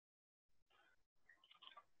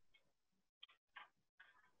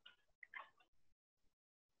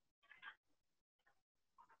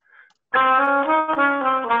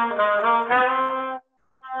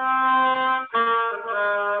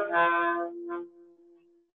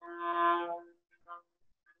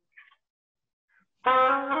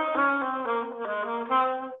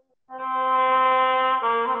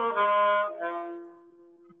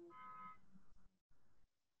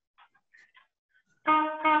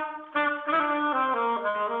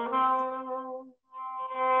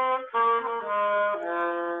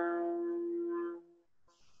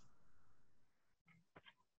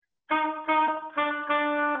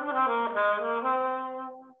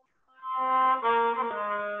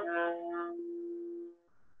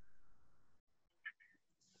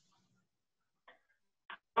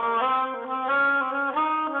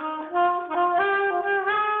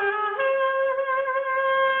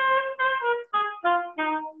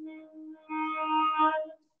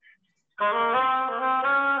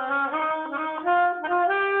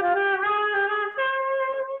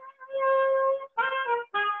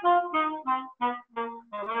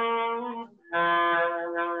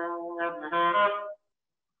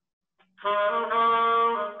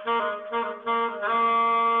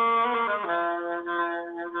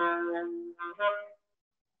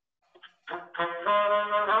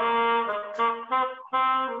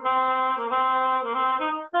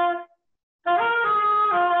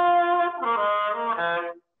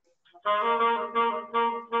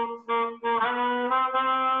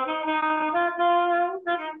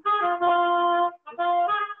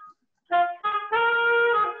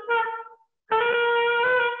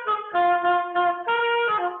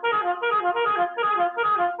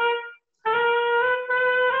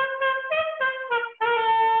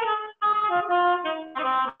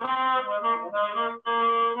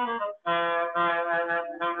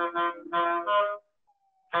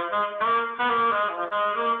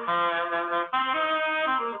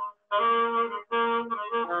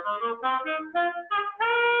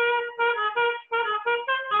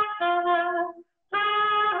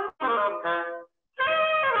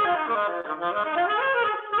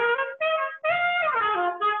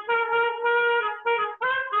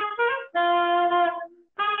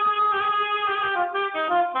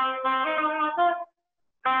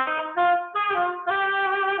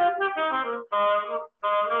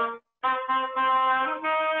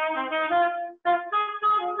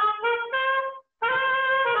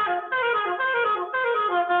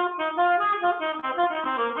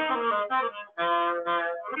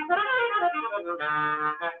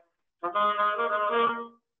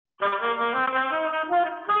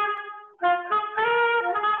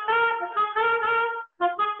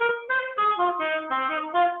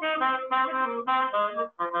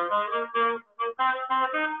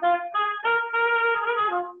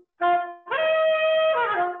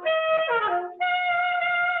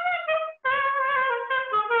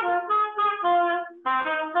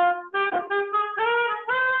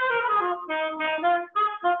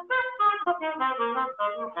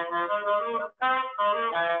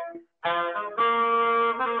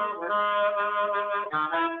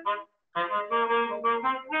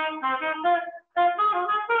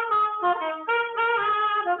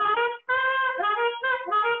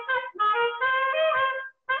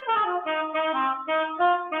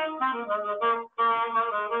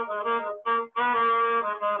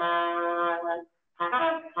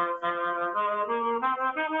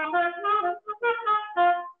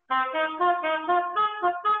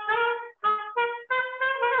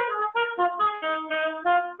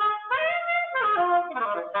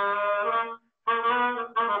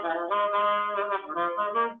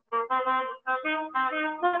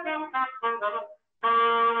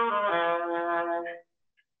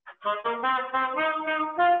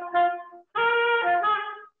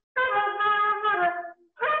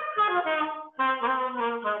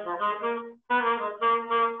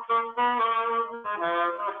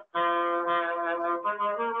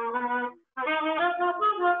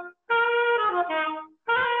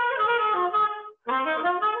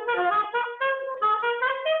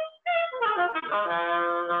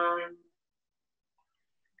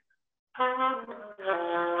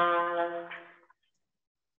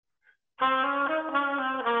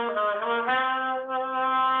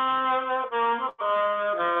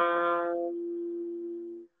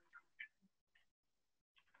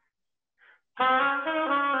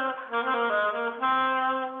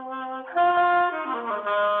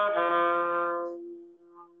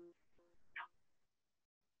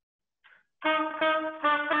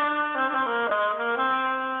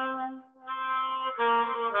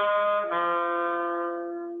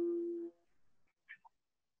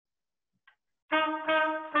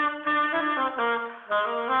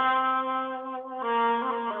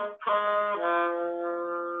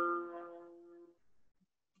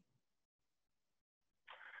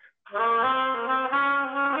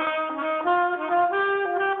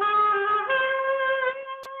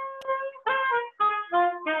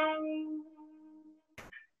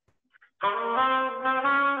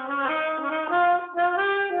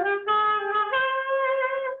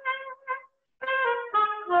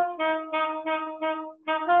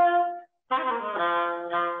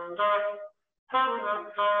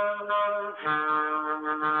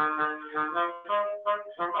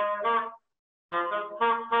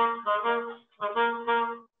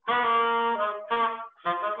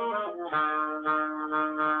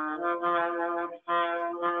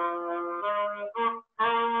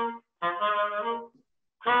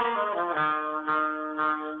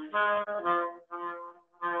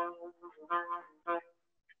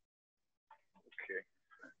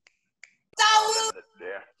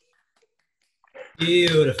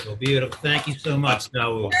 Beautiful, beautiful. Thank you so much,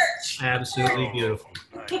 Dawood. Absolutely beautiful.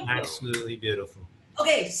 Absolutely beautiful.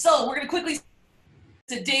 Okay, so we're gonna quickly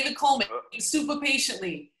to David Coleman super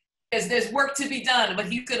patiently, because there's work to be done, but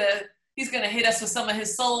he's gonna hit us with some of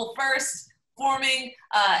his soul first, forming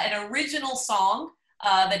an original song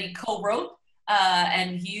that he co-wrote,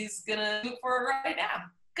 and he's gonna do it for right now.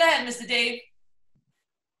 Go ahead, Mr. Dave.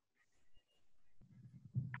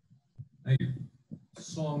 Thank you.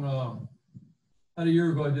 Song. About a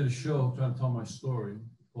year ago, I did a show trying to tell my story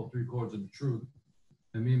called 3 Chords of the Truth.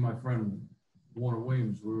 And me and my friend Warner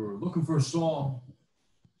Williams, we were looking for a song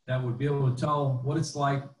that would be able to tell what it's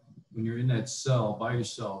like when you're in that cell by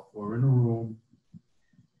yourself or in a room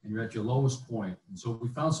and you're at your lowest point. And so we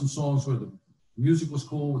found some songs where the music was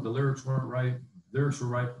cool, but the lyrics weren't right. The lyrics were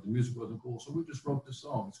right, but the music wasn't cool. So we just wrote this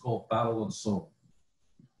song. It's called Battle of the Soul.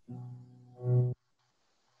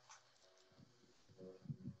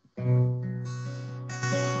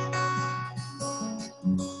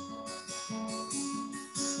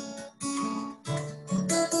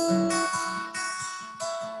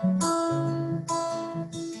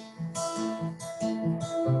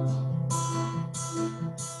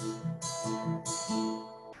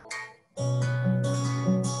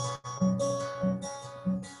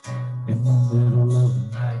 In the middle of the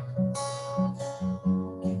night,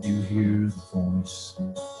 can you hear the voice?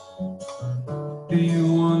 Do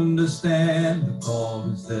you understand the call?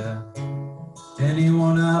 Is there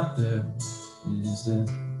anyone out there? Is there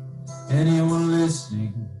anyone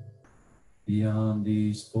listening beyond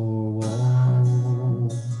these 4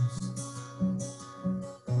 walls?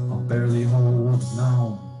 I'll barely hold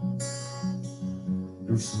on,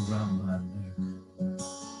 noose around my neck,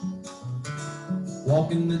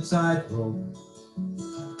 walking the tightrope,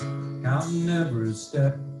 counting every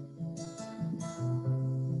step,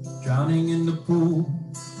 drowning in the pool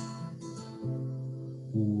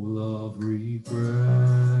of regret.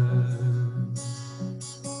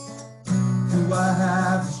 Do I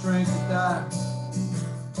have the strength to die?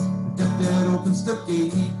 The death that opens the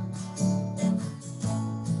gate,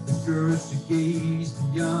 the courage to gaze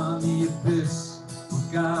beyond the abyss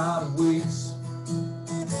where God awaits.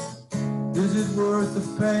 Is it worth the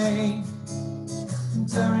pain,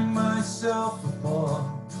 tearing myself apart?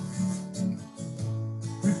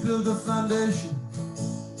 Rebuild the foundation,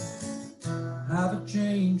 have a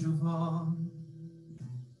change of heart.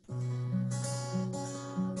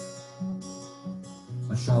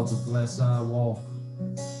 My shards of glass I walk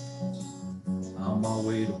on my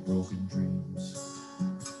way to broken dreams.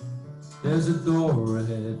 There's a door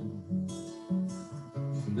ahead,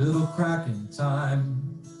 a little crack in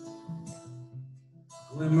time,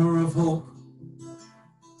 glimmer of hope,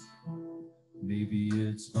 maybe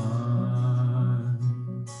it's mine.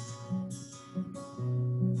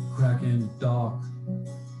 Crack in the dark,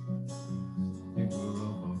 glimmer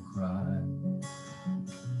of a cry,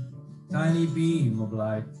 tiny beam of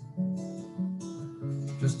light,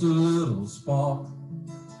 just a little spark,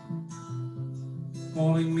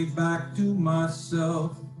 calling me back to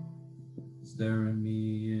myself, staring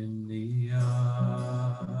me in the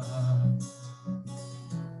eye.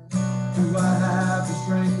 Do I have the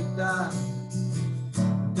strength to die?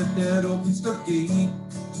 The dead opens the gate,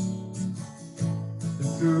 the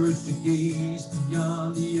courage to gaze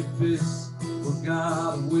beyond the abyss where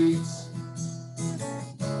God awaits.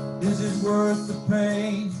 Is it worth the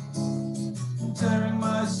pain, tearing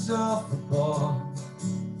myself apart?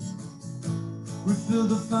 Rebuild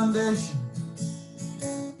the foundation,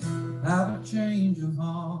 have a change of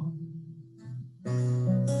heart.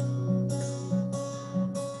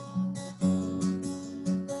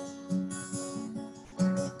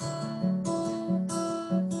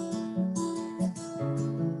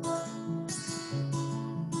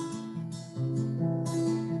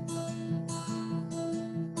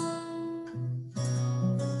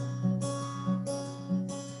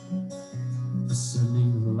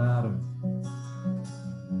 Ascending the ladder,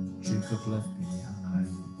 Jacob left behind,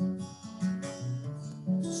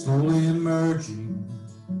 slowly emerging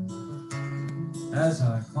as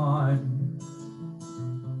I climb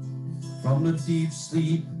from the deep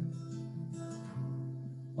sleep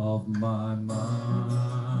of my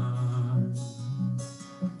mind.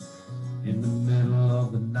 In the middle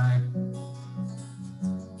of the night,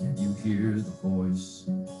 can you hear the voice?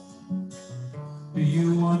 Do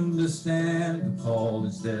you understand the call?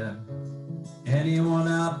 Is there anyone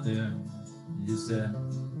out there? Is there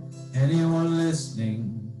anyone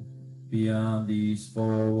listening beyond these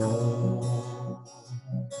four walls?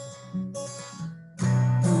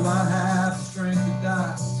 Do I have the strength to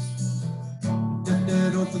die? The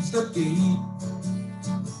dead opens the gate,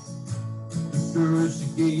 the courage to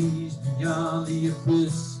gaze beyond the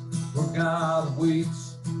abyss where God awaits.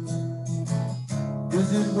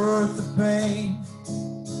 Is it worth the pain,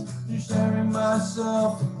 tearing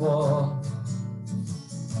myself apart?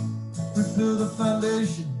 Rebuild the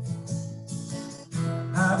foundation,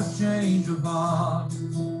 have a change of heart.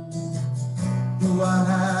 Do I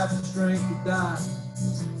have the strength to die?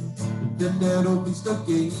 The dead opens the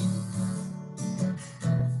gate,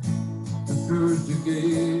 the courage to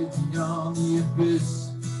gaze beyond the abyss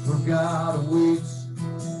where God awaits.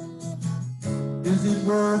 Is it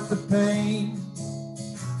worth the pain,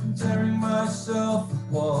 tearing myself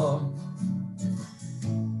apart?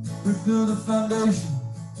 Rebuild the foundation,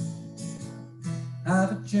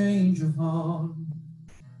 have a change of heart.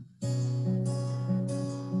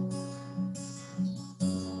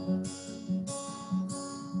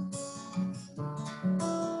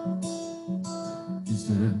 Is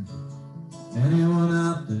there anyone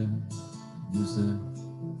out there? Is there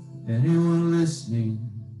anyone listening?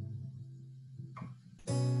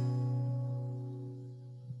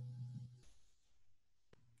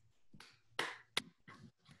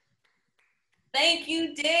 Thank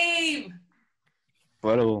you, Dave.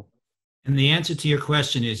 Incredible. And the answer to your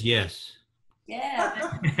question is yes.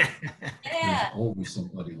 Yeah. There's always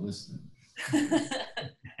somebody listening.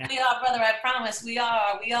 We are, brother. I promise. We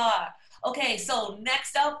are. We are. Okay, so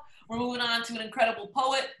next up, we're moving on to an incredible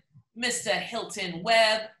poet, Mr. Hilton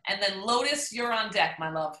Webb. And then Lotus, you're on deck, my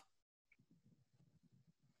love.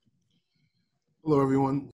 Hello,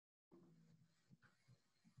 everyone.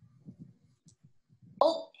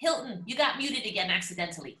 Oh, Hilton, you got muted again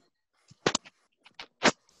accidentally.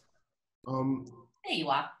 There you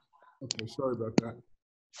are. Okay, sorry about that.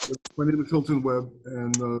 My name is Hilton Webb,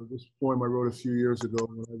 and this poem I wrote a few years ago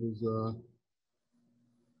when I was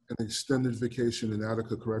an extended vacation in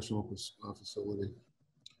Attica Correctional Facility.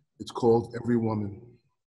 It's called Every Woman.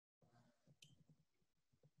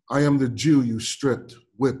 I am the Jew you stripped,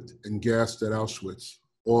 whipped, and gassed at Auschwitz,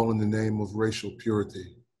 all in the name of racial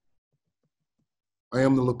purity. I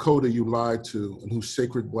am the Lakota you lied to and whose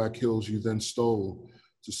sacred black hills you then stole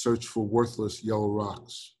to search for worthless yellow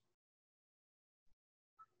rocks.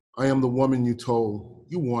 I am the woman you told,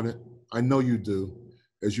 you want it, I know you do,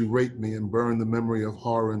 as you rape me and burn the memory of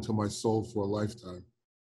horror into my soul for a lifetime.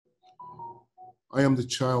 I am the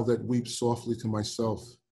child that weeps softly to myself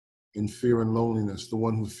in fear and loneliness, the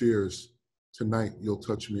one who fears, tonight you'll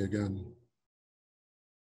touch me again.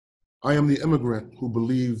 I am the immigrant who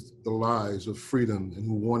believed the lies of freedom and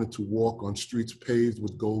who wanted to walk on streets paved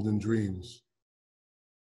with golden dreams.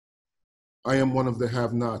 I am one of the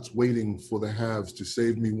have-nots waiting for the haves to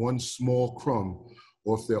save me one small crumb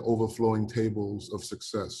off their overflowing tables of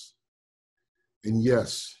success. And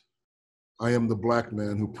yes, I am the black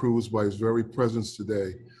man who proves by his very presence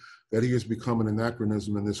today that he has become an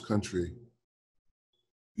anachronism in this country.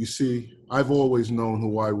 You see, I've always known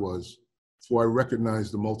who I was, for I recognize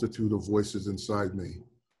the multitude of voices inside me.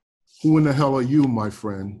 Who in the hell are you, my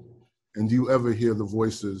friend? And do you ever hear the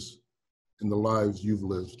voices in the lives you've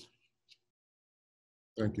lived?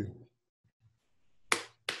 Thank you.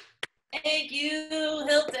 Thank you,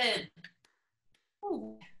 Hilton.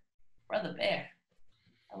 Ooh, Brother Bear.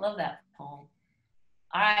 I love that poem.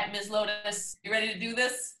 All right, Ms. Lotus, you ready to do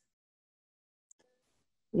this?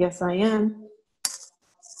 Yes, I am.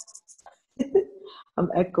 I'm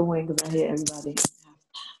echoing because I hear everybody.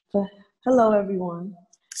 But hello, everyone.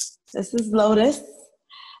 This is Lotus.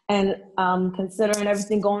 And considering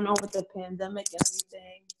everything going on with the pandemic and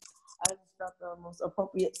everything, I just thought the most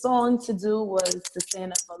appropriate song to do was to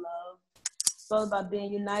Stand Up for Love. It's all about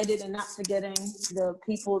being united and not forgetting the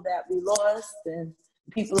people that we lost and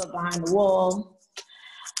people are behind the wall.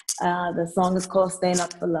 The song is called Stand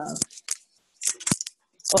Up for Love.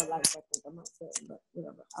 Or like I think I'm not certain, but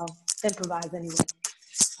whatever. I'll improvise anyway.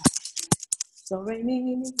 So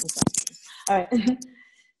rainy. All right.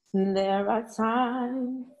 There are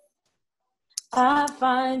times I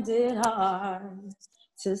find it hard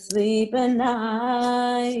to sleep at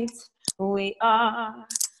night. We are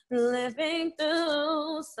living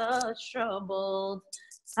through such troubled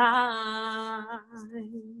times.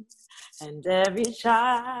 And every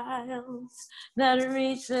child that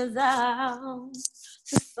reaches out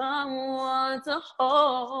to someone to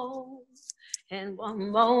hold, in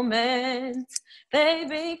one moment they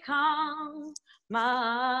become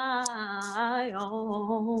my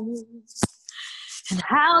own. And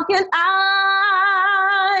how can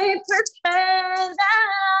I pretend that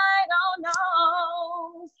I don't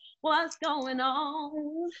know what's going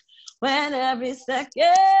on when every second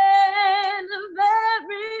of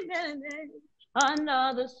every minute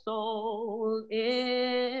another soul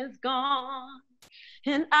is gone?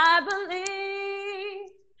 And I believe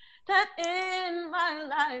that in my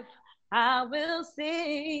life I will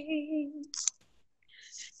see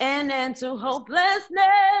an end to hopelessness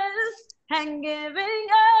and giving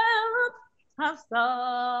up of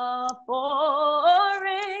suffering.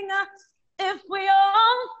 If we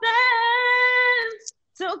all stand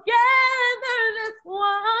together this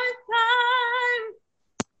one time,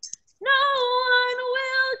 no one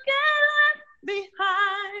will get left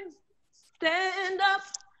behind. Stand up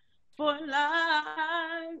for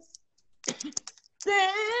life.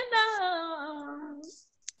 Stand up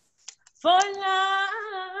for life.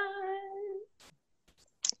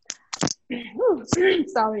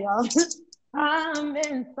 Sorry, y'all. I'm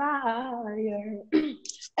in fire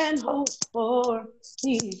and hope for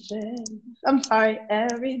peace. I'm sorry,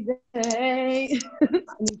 every day. I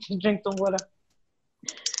need to drink some water.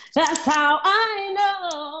 That's how I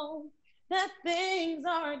know that things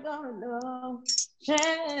are gonna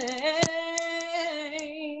change.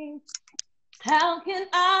 How can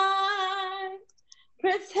I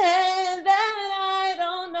pretend that I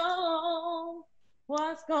don't know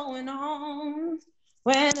what's going on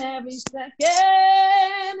when every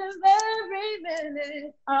second of every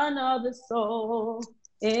minute another soul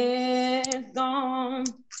is gone?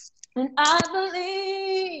 And I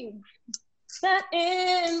believe that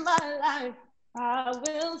in my life I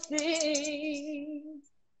will see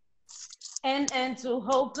an end to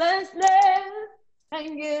hopelessness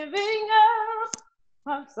and giving up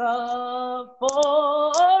of suffering.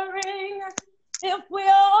 If we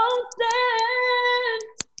all stand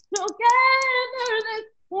together this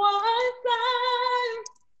one time,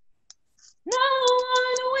 no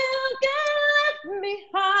one will get left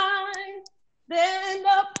behind. Stand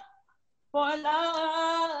up for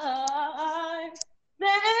life.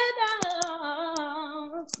 Stand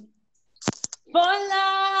up for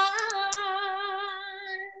life.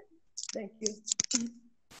 Thank you.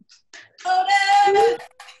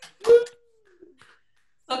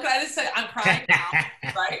 So can I just say I'm crying now,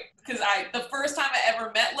 right? Because the first time I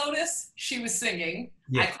she was singing.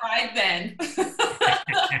 Yeah. I cried then.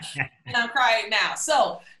 And I'm crying now.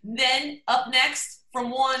 So then up next,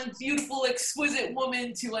 from one beautiful, exquisite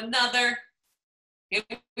woman to another. Here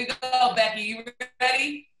we go, Becky. You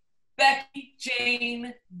ready? Becky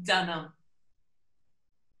Jane Dunham.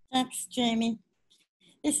 Thanks, Jamie.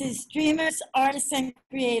 This is Dreamers, Artists, and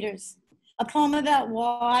Creators, a poem about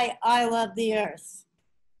why I love the earth.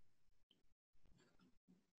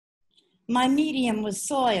 My medium was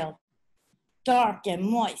soil, dark and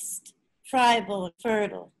moist, friable and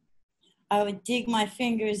fertile. I would dig my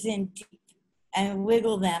fingers in deep and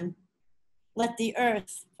wiggle them, let the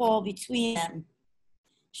earth fall between them,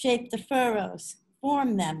 shape the furrows,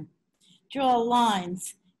 form them, draw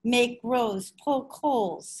lines, make rows, poke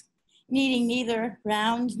holes, needing neither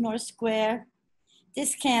round nor square.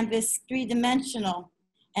 This canvas three-dimensional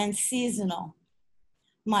and seasonal.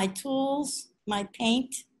 My tools, my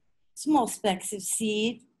paint, small specks of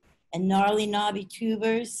seed and gnarly knobby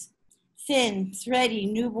tubers, thin, thready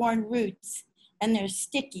newborn roots and their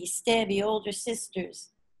sticky, stabby older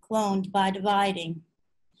sisters, cloned by dividing,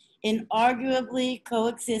 inarguably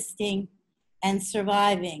coexisting and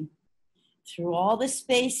surviving through all the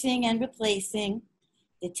spacing and replacing,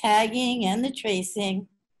 the tagging and the tracing,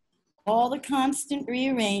 all the constant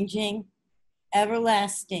rearranging,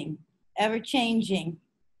 everlasting, ever-changing.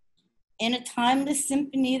 In a timeless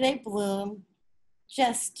symphony they bloom,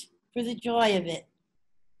 just for the joy of it,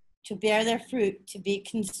 to bear their fruit to be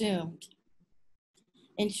consumed,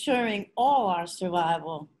 ensuring all our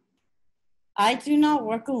survival. I do not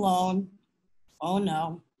work alone, oh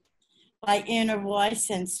no, by inner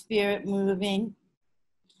voice and spirit moving.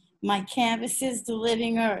 My canvas is the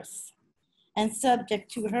living earth and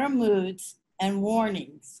subject to her moods and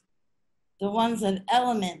warnings, the ones of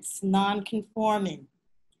elements non-conforming,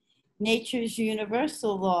 nature's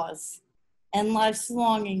universal laws and life's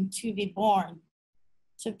longing to be born,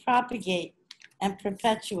 to propagate and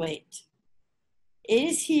perpetuate. It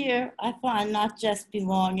is here I find not just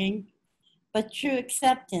belonging, but true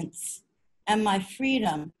acceptance and my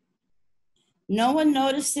freedom. No one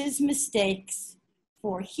notices mistakes,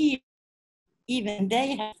 for here even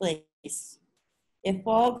they have place. If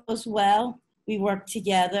all goes well, we work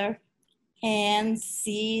together, hands,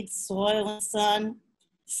 seeds, soil and sun,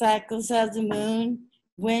 cycles of the moon,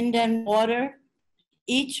 wind and water,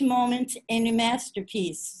 each moment a new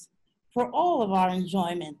masterpiece for all of our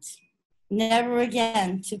enjoyment, never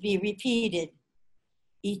again to be repeated.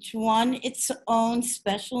 Each one its own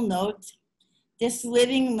special note, this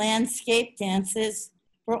living landscape dances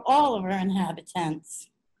for all of our inhabitants.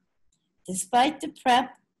 Despite the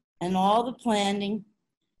prep and all the planning,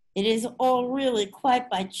 it is all really quite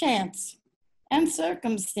by chance and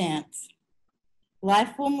circumstance.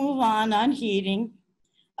 Life will move on unheeding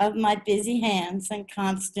of my busy hands and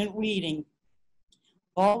constant weeding.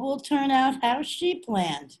 All will turn out how she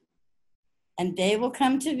planned, and they will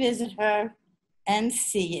come to visit her and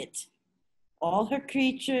see it. All her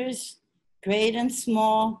creatures, great and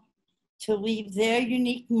small, to leave their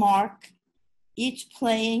unique mark, each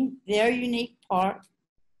playing their unique part.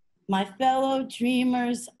 My fellow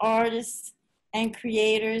dreamers, artists, and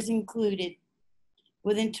creators included,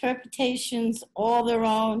 with interpretations all their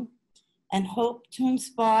own, and hope to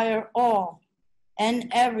inspire all and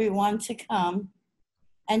everyone to come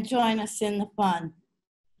and join us in the fun,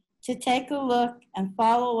 to take a look and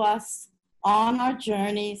follow us on our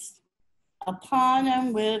journeys upon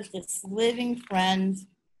and with this living friend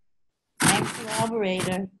and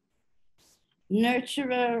collaborator,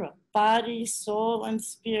 nurturer of body, soul, and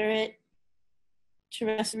spirit,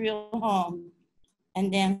 terrestrial home,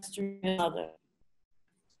 and ancestral mother.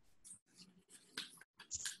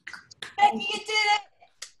 Becky, you did it!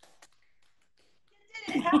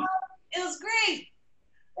 You did it, Howard. It was great.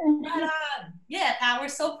 Right on. Yeah, Howard, we're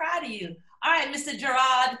so proud of you. All right, Mr.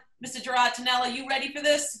 Gerard Tonella, you ready for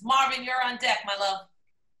this? Marvin, you're on deck, my love.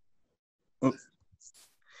 Oh.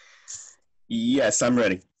 Yes, I'm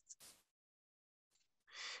ready.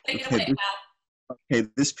 Take it away, Hal. Okay,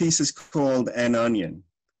 this piece is called An Onion.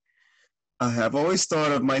 I have always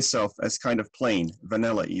thought of myself as kind of plain,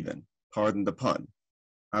 vanilla even, pardon the pun.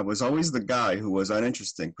 I was always the guy who was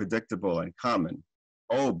uninteresting, predictable, and common.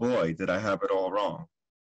 Oh boy, did I have it all wrong.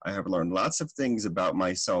 I have learned lots of things about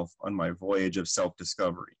myself on my voyage of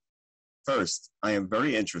self-discovery. First, I am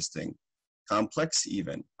very interesting, complex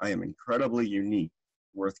even. I am incredibly unique,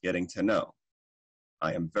 worth getting to know.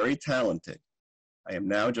 I am very talented. I am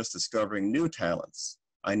now just discovering new talents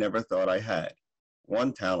I never thought I had.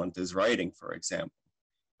 One talent is writing, for example.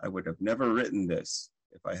 I would have never written this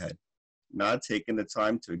if I had not taken the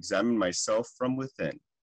time to examine myself from within.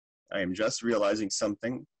 I am just realizing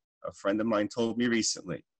something a friend of mine told me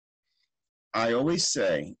recently. I always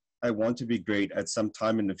say I want to be great at some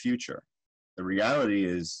time in the future. The reality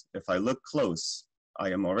is, if I look close,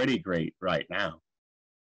 I am already great right now.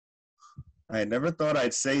 I had never thought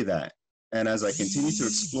I'd say that, and as I continue to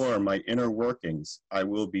explore my inner workings, I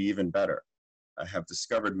will be even better. I have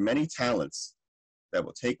discovered many talents that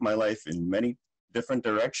will take my life in many different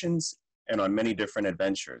directions and on many different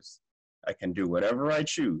adventures. I can do whatever I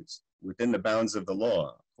choose, within the bounds of the law,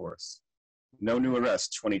 of course. No new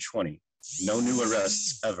arrests 2020. No new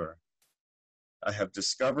arrests ever. I have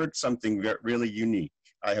discovered something really unique.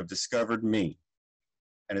 I have discovered me.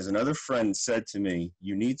 And as another friend said to me,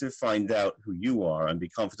 you need to find out who you are and be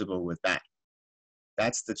comfortable with that.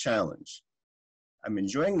 That's the challenge. I'm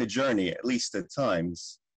enjoying the journey, at least at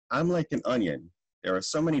times. I'm like an onion. There are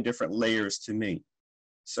so many different layers to me,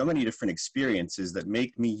 so many different experiences that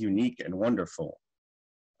make me unique and wonderful.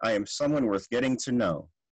 I am someone worth getting to know.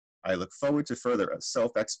 I look forward to further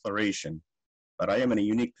self-exploration, but I am in a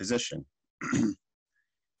unique position.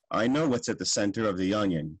 I know what's at the center of the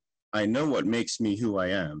onion. I know what makes me who I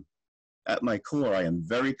am. At my core, I am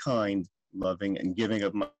very kind, loving, and giving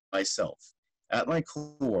of myself. At my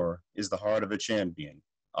core is the heart of a champion,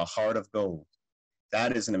 a heart of gold.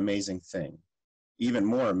 That is an amazing thing. Even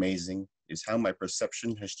more amazing is how my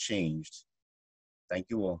perception has changed. Thank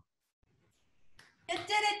you all. You did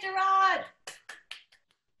it, Gerard.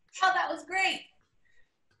 Oh, that was great.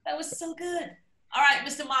 That was so good. All right,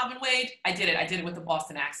 Mr. Marvin Wade. I did it with the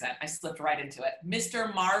Boston accent. I slipped right into it.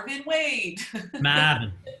 Mr. Marvin Wade.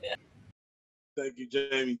 Marvin. Thank you,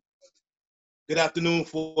 Jamie. Good afternoon,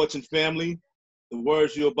 Fortune family. The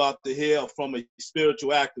words you're about to hear are from a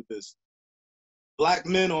spiritual activist. Black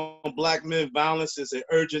men on black men violence is an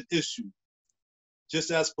urgent issue,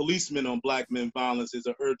 just as policemen on black men violence is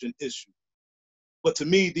an urgent issue. But to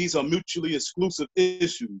me, these are mutually exclusive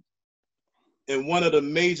issues. And one of the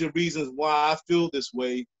major reasons why I feel this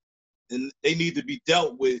way, and they need to be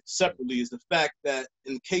dealt with separately, is the fact that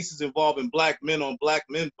in cases involving black men on black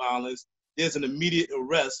men violence, there's an immediate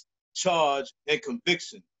arrest, charge, and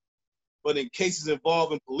conviction. But in cases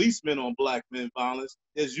involving policemen on black men violence,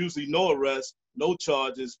 there's usually no arrest, no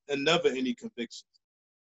charges, and never any convictions.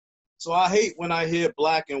 So I hate when I hear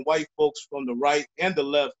black and white folks from the right and the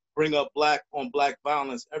left bring up black on black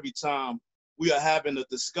violence every time we are having a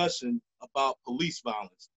discussion about police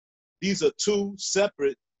violence. These are two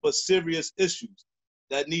separate but serious issues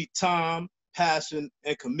that need time, passion,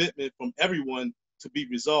 and commitment from everyone to be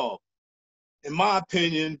resolved. In my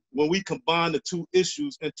opinion, when we combine the two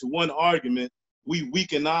issues into one argument, we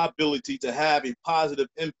weaken our ability to have a positive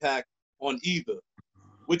impact on either,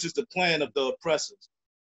 which is the plan of the oppressors.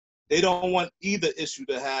 They don't want either issue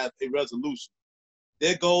to have a resolution.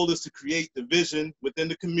 Their goal is to create division within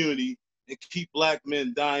the community and keep black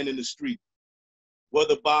men dying in the street,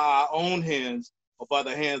 whether by our own hands or by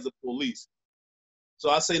the hands of police.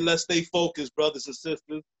 So I say, let's stay focused, brothers and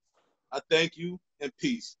sisters. I thank you and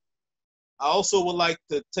peace. I also would like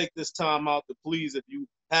to take this time out to please, if you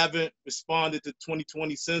haven't responded to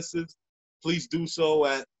 2020 census, please do so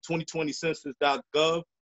at 2020census.gov,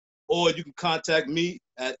 or you can contact me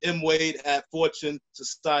at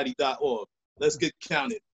mwade@fortunesociety.org. Let's get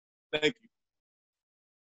counted. Thank you.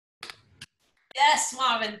 Yes,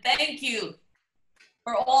 Marvin, thank you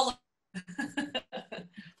for all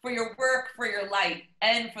for your work, for your light,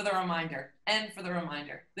 and for the reminder,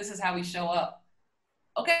 This is how we show up.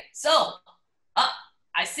 Okay, so,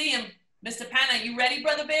 I see him. Mr. Pana, you ready,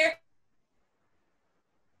 Brother Bear?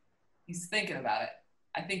 He's thinking about it.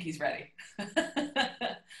 I think he's ready.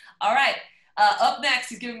 All right, up next,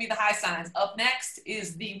 he's giving me the high signs. Up next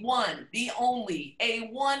is the one, the only, a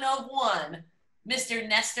one of one, Mr.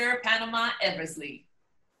 Nestor Panama Eversley.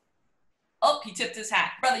 Oh, he tipped his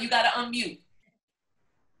hat. Brother, you gotta unmute.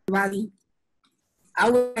 Everybody, I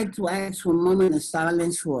would like to ask for a moment of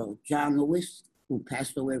silence for John Lewis, who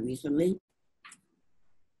passed away recently.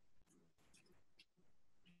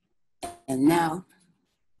 And now,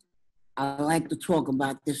 I'd like to talk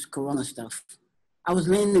about this corona stuff. I was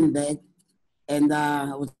laying in bed, and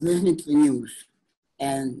I was listening to the news,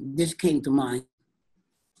 and this came to mind.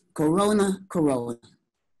 Corona, corona,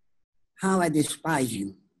 how I despise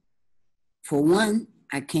you. For one,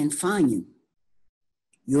 I can't find you.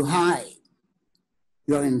 You hide.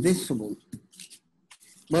 You're invincible.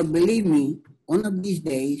 But believe me, one of these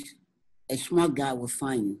days, a smart guy will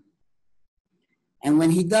find you. And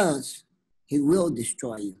when he does, he will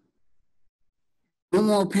destroy you. No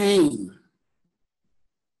more pain.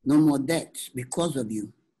 No more debts because of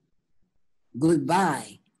you.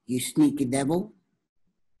 Goodbye, you sneaky devil.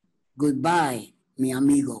 Goodbye, mi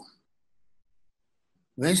amigo.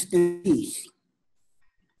 Rest in peace.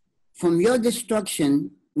 From your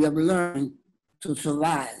destruction, we have learned to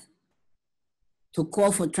survive, to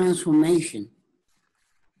call for transformation.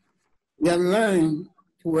 We have learned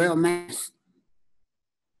to wear a mask,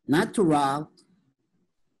 not to rob,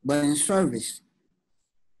 but in service.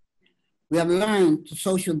 We have learned to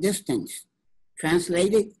social distance,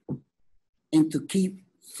 translated into keep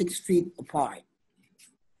 6 feet apart.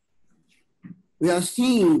 We are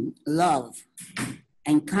seeing love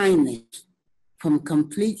and kindness from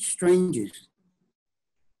complete strangers.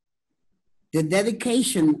 The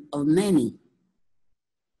dedication of many,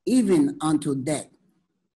 even unto death.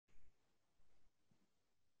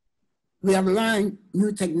 We have learned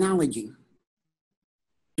new technology,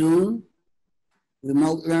 Zoom,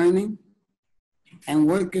 remote learning, and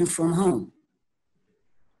working from home.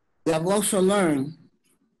 We have also learned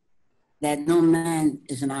that no man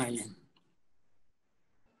is an island.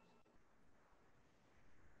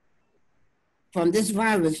 From this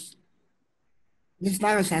virus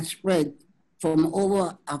has spread from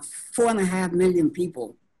over 4.5 million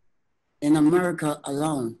people in America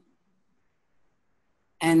alone.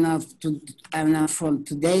 And from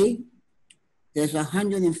today, there's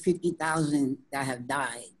 150,000 that have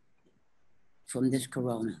died from this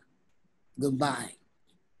corona. Goodbye.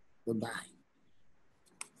 Goodbye.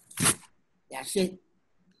 That's it.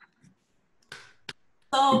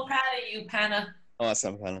 So proud of you, Panna.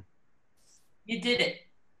 Awesome, Panna. You did it.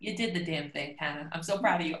 You did the damn thing, Panna. I'm so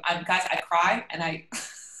proud of you. Guys, I cry, and I,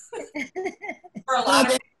 for a lot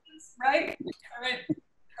of reasons, right?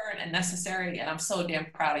 Current and necessary, and I'm so damn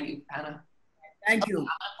proud of you, Panna. Thank you. I'm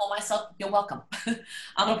gonna pull myself, you're welcome.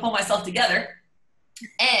 I'm gonna pull myself together.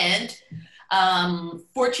 And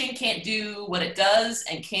Fortune can't do what it does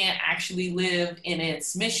and can't actually live in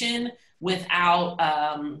its mission without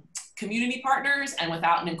community partners and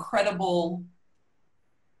without an incredible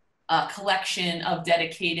collection of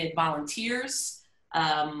dedicated volunteers.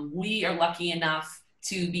 We are lucky enough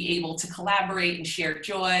to be able to collaborate and share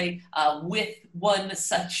joy with one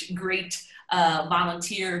such great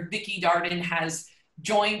volunteer. Vicki Darden has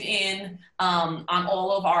joined in on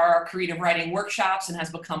all of our creative writing workshops and has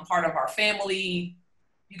become part of our family.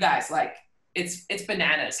 You guys, like, it's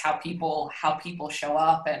bananas how people show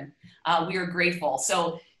up, and we are grateful.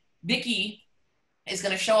 So Vicki is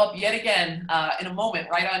going to show up yet again in a moment,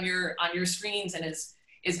 right on your screens, and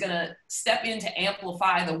is going to step in to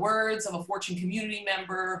amplify the words of a Fortune community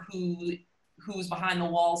member who's behind the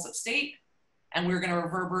walls of state, and we're going to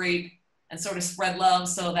reverberate and sort of spread love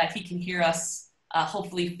so that he can hear us,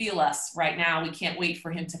 hopefully feel us right now. We can't wait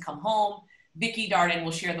for him to come home. Vicki Darden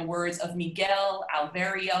will share the words of Miguel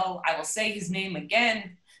Alverio. I will say his name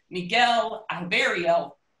again, Miguel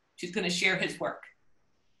Alverio. She's going to share his work.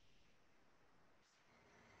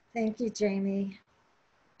 Thank you, Jamie.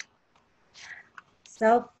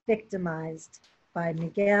 Self-Victimized by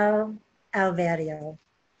Miguel Alverio.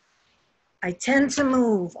 I tend to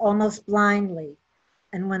move almost blindly,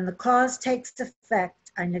 and when the cause takes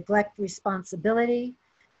effect, I neglect responsibility,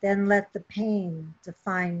 then let the pain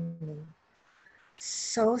define me.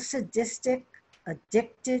 So sadistic,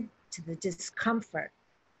 addicted to the discomfort,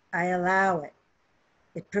 I allow it.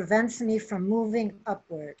 It prevents me from moving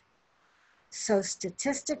upward. So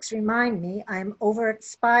statistics remind me I'm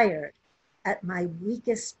overexpired at my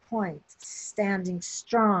weakest point, standing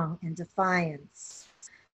strong in defiance.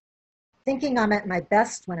 Thinking I'm at my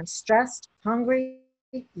best when I'm stressed, hungry,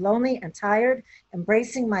 lonely, and tired,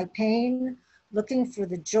 embracing my pain, looking for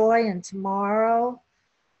the joy in tomorrow.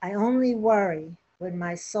 I only worry when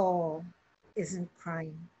my soul isn't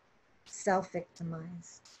crying.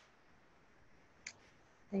 Self-victimized.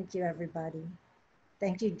 Thank you, everybody.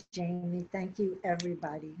 Thank you, Jamie. Thank you,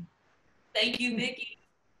 everybody. Thank you, Vicki.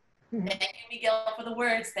 Thank you, Miguel, for the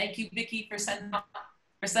words. Thank you, Vicki, for sending them out.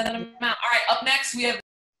 All right, up next we have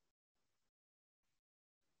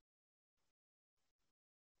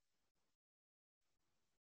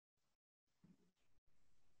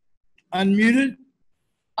Unmuted?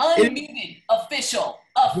 Unmuted, official.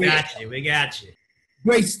 We got you.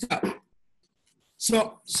 Great stuff.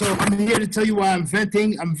 So I'm here to tell you why I'm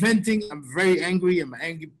venting. I'm very angry. I'm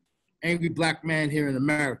an angry black man here in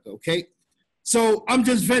America, okay? So I'm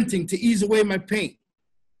just venting to ease away my pain.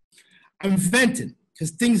 I'm venting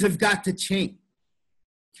because things have got to change.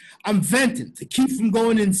 I'm venting to keep from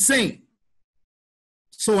going insane.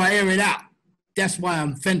 So I air it out. That's why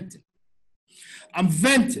I'm venting. I'm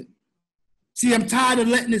venting. See, I'm tired of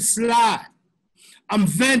letting it slide. I'm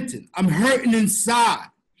venting. I'm hurting inside.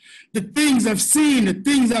 The things I've seen, the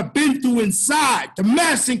things I've been through inside, the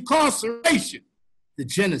mass incarceration, the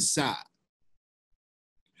genocide.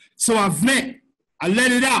 So I vent. I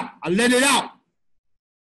let it out. I let it out.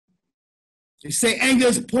 They say anger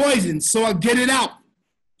is poison, so I get it out.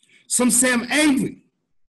 Some say I'm angry.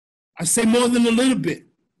 I say more than a little bit.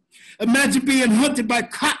 Imagine being hunted by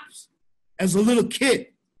cops as a little kid,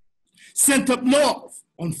 sent up north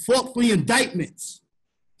on falsely indictments,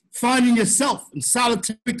 finding yourself in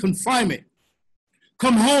solitary confinement.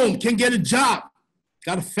 Come home, can't get a job,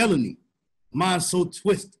 got a felony, mind so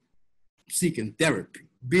twisted, seeking therapy.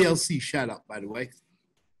 BLC shout out, by the way.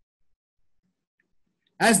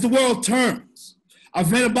 As the world turns,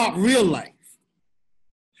 I've read about real life.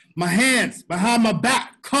 My hands behind my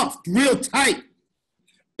back, cuffed real tight.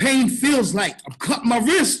 Pain feels like I'm cutting my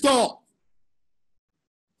wrist off.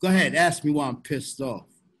 Go ahead, ask me why I'm pissed off.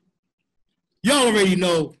 Y'all already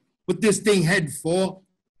know what this thing headed for.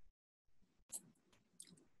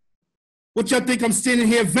 What y'all think I'm standing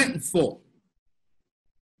here venting for?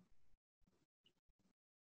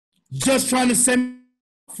 Just trying to send me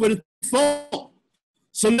for the fall.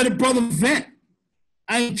 So let a brother vent.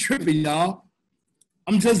 I ain't tripping, y'all.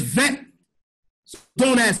 I'm just venting. So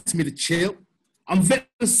don't ask me to chill. I'm venting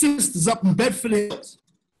the sisters up in Bedford Hills.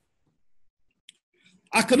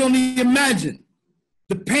 I could only imagine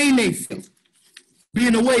the pain they feel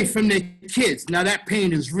being away from their kids. Now that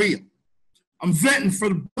pain is real. I'm venting for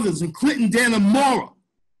the brothers in Clinton, Dannemora,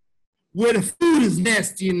 where the food is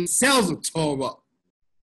nasty and the cells are tore up.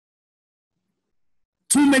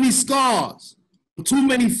 Too many scars, too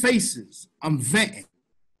many faces. I'm venting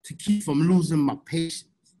to keep from losing my patience.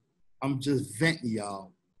 I'm just venting,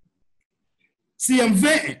 y'all. See, I'm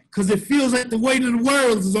venting because it feels like the weight of the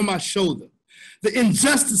world is on my shoulder. The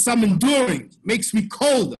injustice I'm enduring makes me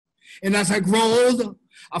colder. And as I grow older,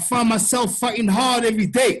 I find myself fighting hard every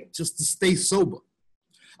day just to stay sober.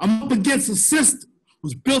 I'm up against a system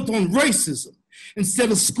who's built on racism.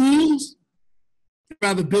 Instead of schools, they'd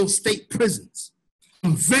rather build state prisons.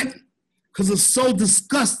 I'm venting because it's so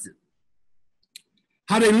disgusting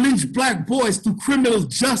how they lynch black boys through criminal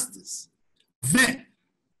justice. Vent.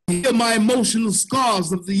 Heal my emotional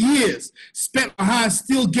scars of the years spent behind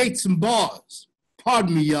steel gates and bars.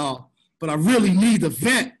 Pardon me, y'all, but I really need a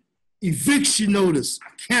vent. Eviction notice. I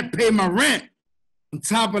can't pay my rent. On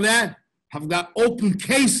top of that, I've got open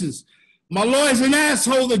cases. My lawyer's an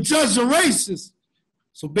asshole, the judge a racist.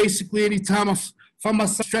 So basically, anytime I find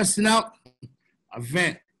myself stressing out, I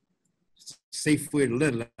vent. It's a safe way to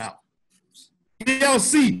let it out.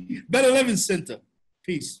 DLC, Better Living Center.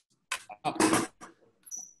 Peace. Doc,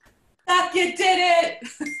 you did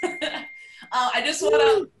it! I just want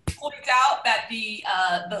to point out that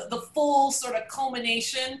the full sort of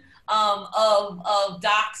culmination of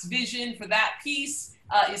Doc's vision for that piece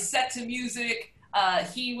is set to music.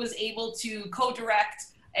 He was able to co-direct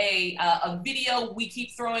a video. We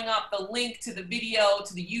keep throwing up the link to the video,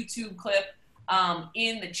 to the YouTube clip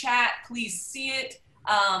in the chat. Please see it.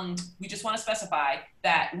 We just want to specify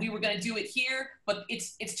that we were going to do it here, but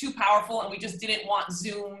it's too powerful and we just didn't want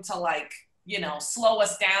Zoom to, like, you know, slow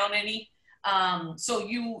us down any. So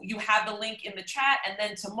you have the link in the chat, and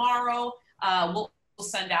then tomorrow we'll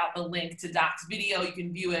send out the link to Doc's video. You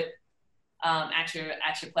can view it at your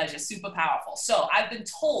pleasure. Super powerful. So I've been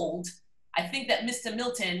told, I think that Mr.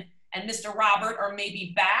 Milton and Mr. Robert are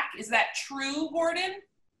maybe back. Is that true, Gordon?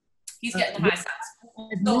 He's getting the high signs.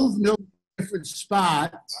 Move Milton to a different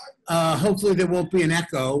spot. Hopefully there won't be an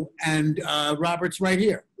echo, and Robert's right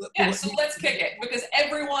here. Yeah, so let's kick it, because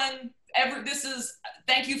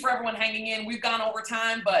thank you for everyone hanging in. We've gone over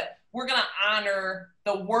time, but we're gonna honor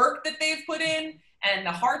the work that they've put in and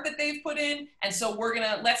the heart that they've put in. And so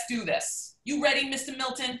let's do this. You ready, Mr.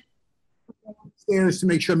 Milton? Stairs to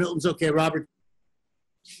make sure Milton's okay, Robert.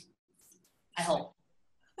 I hope.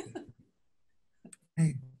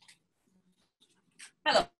 Hey.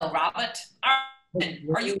 Hello, Robert.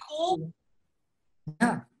 Are you cool?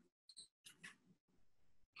 Yeah.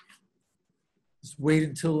 Just wait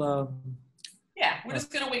until Yeah, we're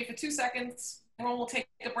just gonna wait for 2 seconds. Everyone will take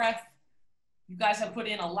a breath. You guys have put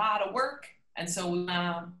in a lot of work, and so we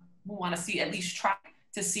want to at least try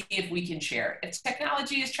to see if we can share it. If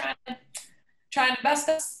technology is trying to best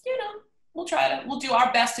us, you know, we'll do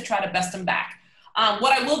our best to try to best them back.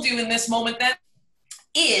 What I will do in this moment then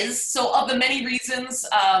is, so of the many reasons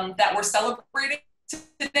that we're celebrating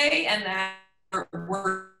today and that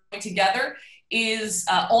we're going together is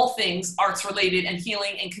all things arts related and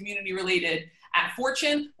healing and community related at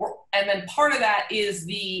Fortune. And then part of that is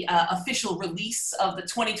the official release of the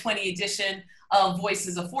 2020 edition of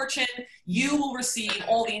Voices of Fortune. You will receive,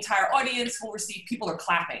 all the entire audience will receive, people are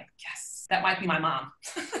clapping. Yes, that might be my mom.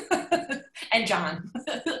 and John.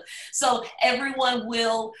 So everyone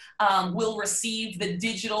will receive the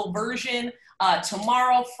digital version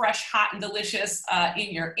tomorrow, fresh, hot, and delicious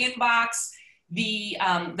in your inbox. The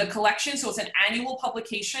collection, so it's an annual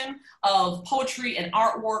publication of poetry and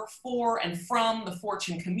artwork for and from the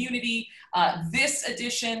Fortune community. This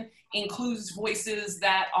edition includes voices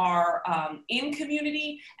that are in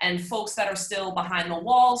community and folks that are still behind the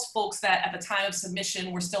walls, folks that at the time of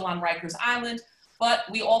submission were still on Rikers Island. But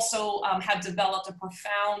we also have developed a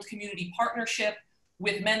profound community partnership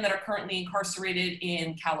with men that are currently incarcerated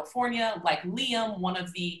in California, like Liam, one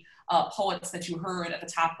of the poets that you heard at the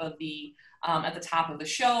top of the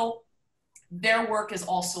show. Their work is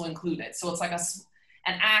also included. So it's like an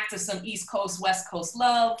act of some East Coast, West Coast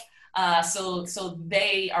love. So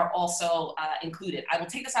they are also included. I will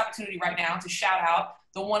take this opportunity right now to shout out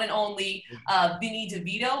the one and only Vinny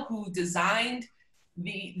DeVito, who designed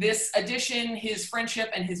this edition, his friendship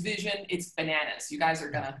and his vision. It's bananas. You guys are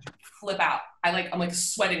gonna flip out. I'm like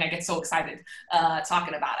sweating. I get so excited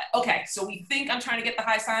talking about it. Okay, so we think I'm trying to get the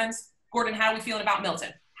high signs. Gordon, how are we feeling about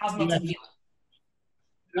Milton? How's Milton feeling?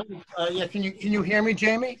 Yeah, can you hear me,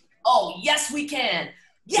 Jamie? Oh, yes, we can.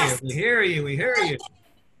 Yes. Yeah, we hear you. We hear you.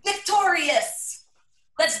 Victorious.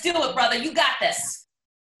 Let's do it, brother. You got this.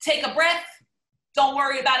 Take a breath. Don't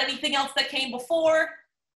worry about anything else that came before.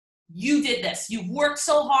 You did this. You've worked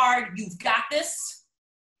so hard. You've got this.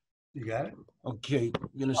 You got it? Okay,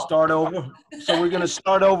 you're gonna start over. So we're gonna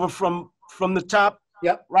start over from the top.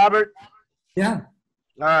 Yep. Robert? Yeah.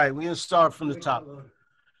 All right, we're gonna start from the top.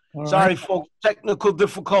 All Sorry, right. folks, technical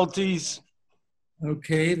difficulties.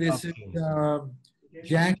 Okay, this is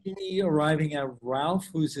Jackie arriving at Ralph,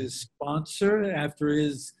 who's his sponsor after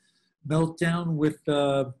his meltdown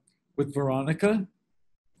with Veronica.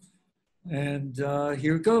 And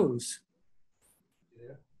here goes.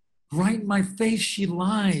 Right in my face, she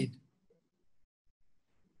lied.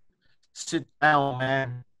 Sit down,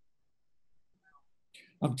 man.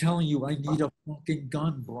 I'm telling you, I need a fucking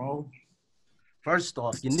gun, bro. First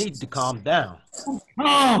off, you need to calm down.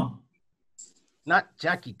 Calm. Not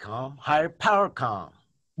Jackie calm, higher power calm.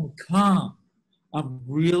 I'm calm. I'm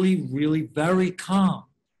really, really very calm.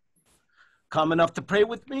 Calm enough to pray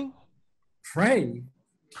with me? Pray?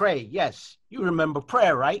 Pray, yes. You remember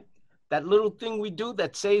prayer, right? That little thing we do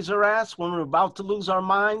that saves our ass when we're about to lose our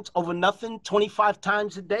minds over nothing 25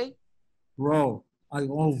 times a day? Bro, I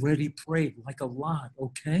already prayed like a lot,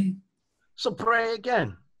 okay? So pray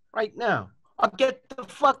again, right now. I'll get the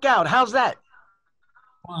fuck out. How's that?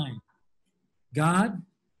 Fine. God,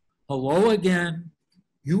 hello again.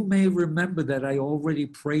 You may remember that I already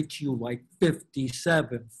prayed to you like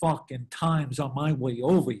 57 fucking times on my way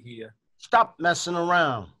over here. Stop messing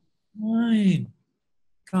around. Fine.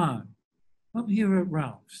 God, I'm here at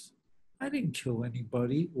Ralph's. I didn't kill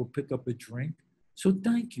anybody or pick up a drink. So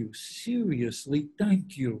thank you. Seriously,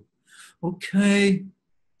 thank you. Okay?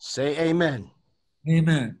 Say amen.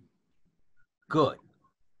 Amen. Good.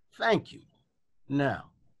 Thank you. Now,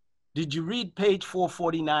 did you read page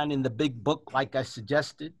 449 in the big book like I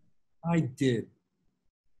suggested? I did.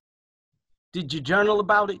 Did you journal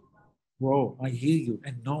about it? Bro, I hear you.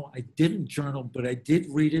 And no, I didn't journal, but I did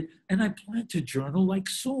read it, and I plan to journal like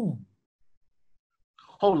soon.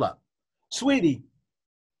 Hold up. Sweetie,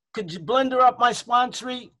 could you blender up my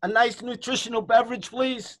sponsory? A nice nutritional beverage,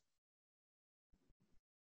 please?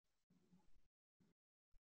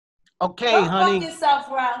 Okay, Go honey. fuck yourself,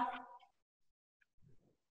 Ralph.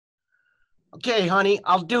 Okay, honey,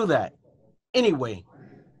 I'll do that. Anyway,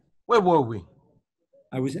 where were we?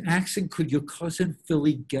 I was asking, could your cousin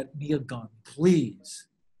Philly get me a gun, please?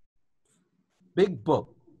 Big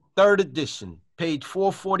book, 3rd edition, page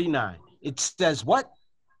 449. It says what?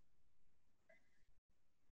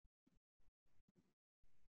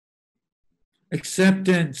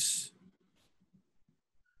 Acceptance.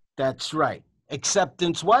 That's right.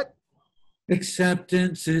 Acceptance what?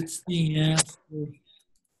 Acceptance, it's the answer.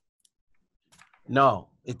 No,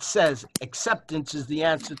 it says acceptance is the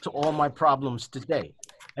answer to all my problems today.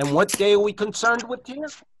 And what day are we concerned with here?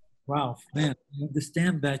 Ralph, man, I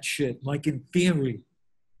understand that shit, like in theory.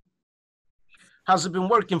 How's it been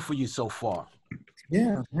working for you so far?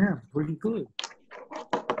 Yeah, pretty good.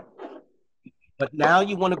 But now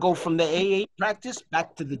you want to go from the AA practice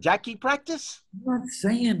back to the Jackie practice? I'm not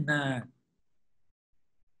saying that.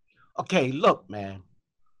 Okay, look, man.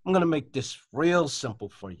 I'm going to make this real simple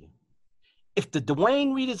for you. If the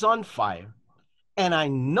Dwayne Reed is on fire, and I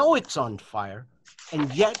know it's on fire,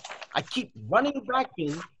 and yet I keep running back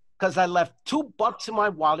in because I left $2 in my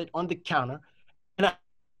wallet on the counter, and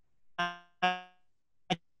I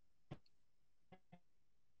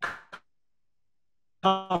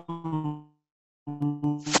come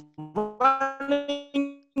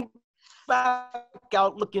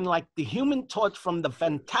looking like the Human Torch from the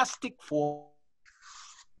Fantastic Four.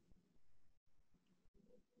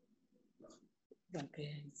 What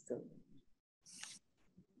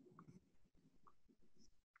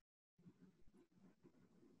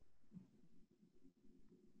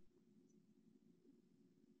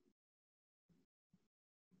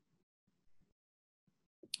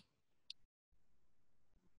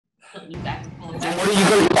are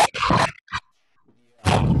you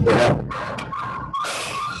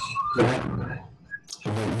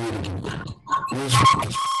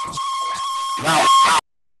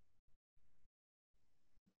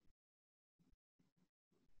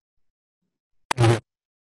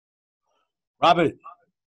Robert.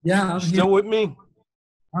 Yeah, I'm still here. with me?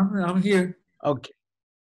 I'm here. Okay.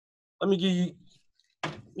 Let me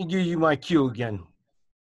give you my cue again.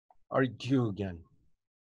 Our cue again.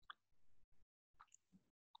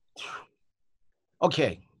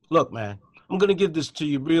 Okay, look, man. I'm gonna give this to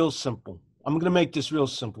you real simple. I'm gonna make this real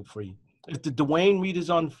simple for you. If the Dwayne Reed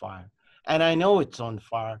is on fire, and I know it's on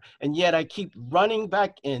fire, and yet I keep running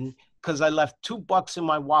back in because I left $2 in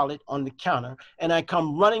my wallet on the counter, and I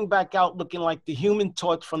come running back out looking like the Human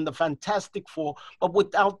Torch from the Fantastic Four, but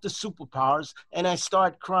without the superpowers, and I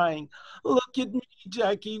start crying, look at me,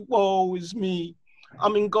 Jackie, woe is me.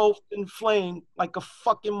 I'm engulfed in flame like a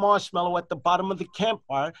fucking marshmallow at the bottom of the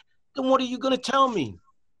campfire. Then what are you gonna tell me?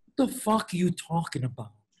 What the fuck are you talking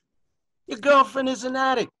about? Your girlfriend is an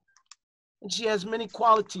addict, and she has many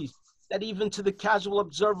qualities that even to the casual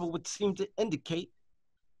observer would seem to indicate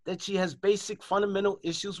that she has basic fundamental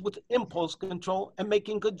issues with impulse control and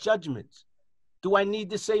making good judgments. Do I need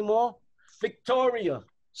to say more? Victoria,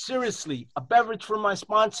 seriously, a beverage from my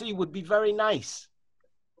sponsee would be very nice.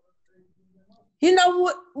 You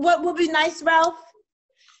know what would be nice, Ralph?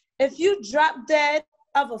 If you drop dead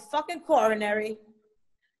of a fucking coronary,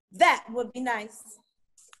 that would be nice.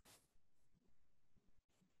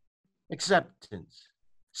 Acceptance.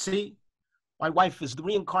 See, my wife is the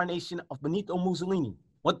reincarnation of Benito Mussolini.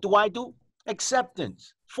 What do?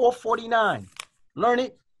 Acceptance. 449. Learn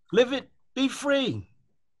it, live it, be free.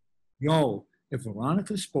 Yo, if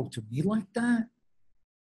Veronica spoke to me like that.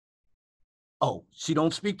 Oh, she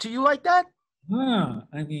don't speak to you like that? Nah,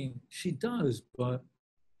 I mean, she does, but.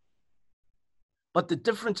 But the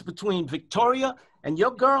difference between Victoria and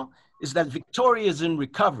your girl is that Victoria is in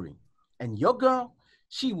recovery. And your girl,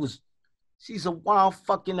 she's a wild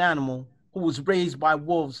fucking animal who was raised by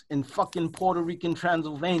wolves in fucking Puerto Rican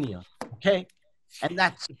Transylvania, okay? And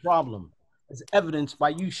that's the problem, as evidenced by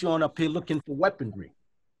you showing up here looking for weaponry.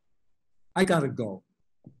 I gotta go.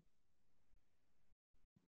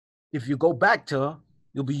 If you go back to her,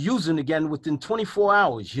 you'll be using again within 24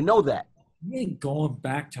 hours. You know that. You ain't going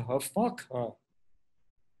back to her. Fuck her.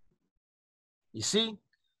 You see?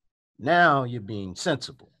 Now you're being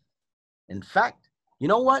sensible. In fact, you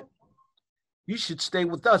know what? You should stay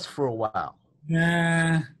with us for a while.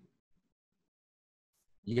 Nah.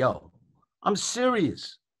 Yo, I'm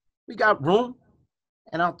serious. We got room.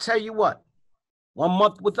 And I'll tell you what, 1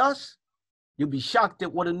 month with us, you'll be shocked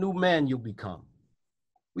at what a new man you'll become.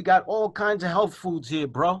 We got all kinds of health foods here,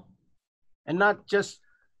 bro. And not just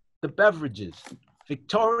the beverages.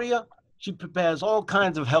 Victoria, she prepares all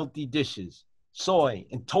kinds of healthy dishes. Soy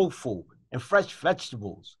and tofu and fresh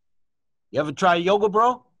vegetables. You ever try yoga,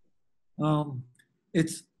 bro?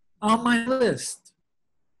 It's on my list.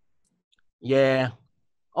 Yeah,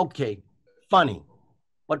 okay, funny.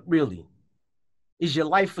 But really, is your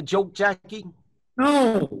life a joke, Jackie?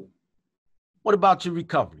 No. What about your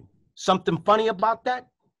recovery? Something funny about that?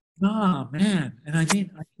 Nah, man. And I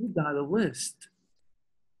mean, I do got a list.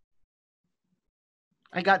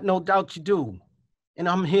 I got no doubt you do. And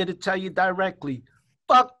I'm here to tell you directly,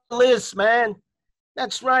 fuck lists, man.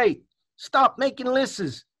 That's right. Stop making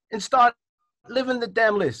lists and start living the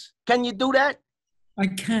damn list. Can you do that? I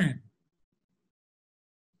can.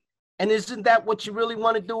 And isn't that what you really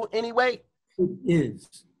want to do anyway? It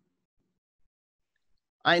is.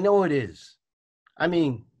 I know it is. I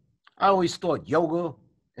mean, I always thought yoga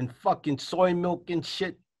and fucking soy milk and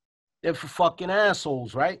shit, they're for fucking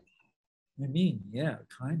assholes, right? I mean, yeah,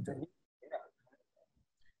 kind of.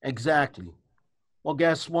 Exactly. Well,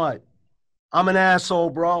 guess what? I'm an asshole,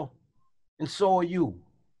 bro. And so are you.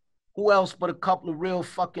 Who else but a couple of real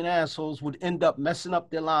fucking assholes would end up messing up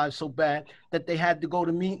their lives so bad that they had to go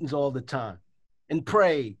to meetings all the time and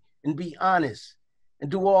pray and be honest and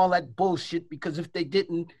do all that bullshit because if they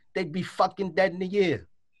didn't, they'd be fucking dead in a year.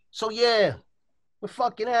 So yeah, we're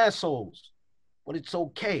fucking assholes, but it's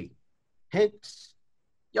okay. Hence,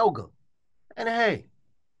 yoga. And hey,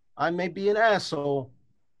 I may be an asshole,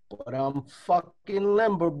 but I'm fucking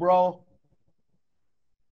limber, bro.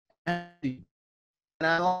 And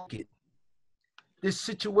I like it. This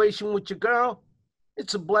situation with your girl,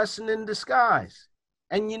 it's a blessing in disguise.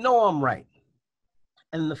 And you know I'm right.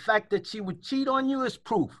 And the fact that she would cheat on you is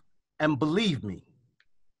proof. And believe me,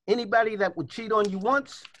 anybody that would cheat on you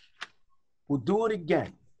once will do it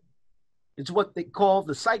again. It's what they call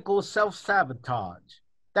the cycle of self-sabotage.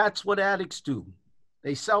 That's what addicts do.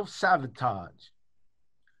 They self-sabotage.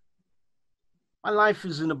 My life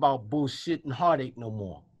isn't about bullshit and heartache no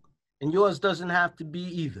more. And yours doesn't have to be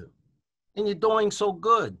either. And you're doing so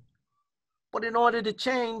good. But in order to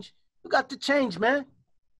change, you got to change, man.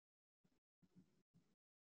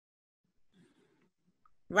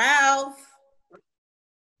 Ralph.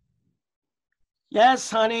 Yes,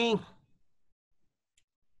 honey.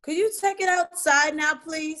 Could you take it outside now,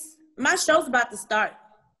 please? My show's about to start.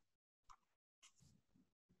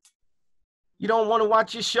 You don't want to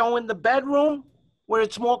watch your show in the bedroom where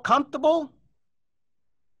it's more comfortable?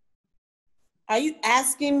 Are you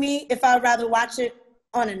asking me if I'd rather watch it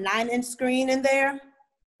on a 9-inch screen in there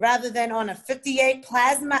rather than on a 58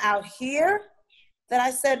 plasma out here that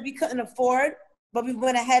I said we couldn't afford, but we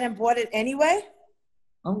went ahead and bought it anyway?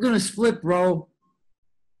 I'm gonna split, bro.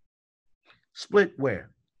 Split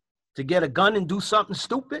where? To get a gun and do something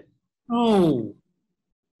stupid? No.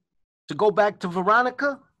 To go back to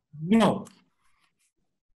Veronica? No.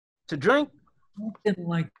 To drink? Nothing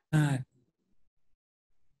like that.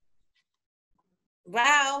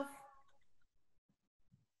 Ralph.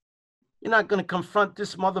 You're not gonna confront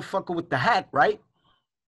this motherfucker with the hat, right?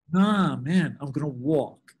 Nah, man, I'm gonna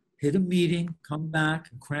walk, hit a meeting, come back,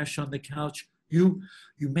 and crash on the couch. You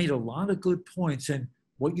made a lot of good points, and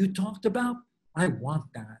what you talked about, I want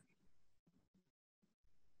that.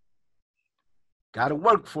 Gotta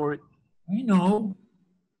work for it. I know.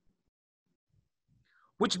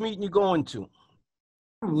 Which meeting you going to?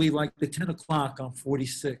 Probably like the 10 o'clock on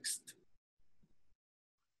 46th.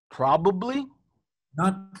 Probably?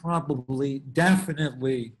 Not probably,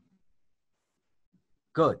 definitely.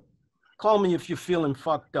 Good. Call me if you're feeling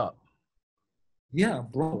fucked up. Yeah,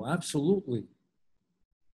 bro, absolutely.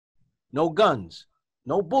 No guns.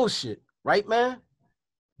 No bullshit. Right, man?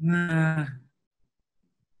 Nah.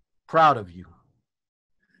 Proud of you.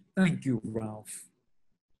 Thank you, Ralph.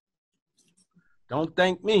 Don't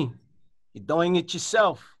thank me. You're doing it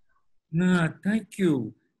yourself. Nah, thank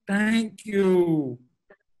you. Thank you.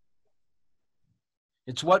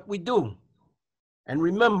 It's what we do. And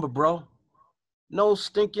remember, bro, no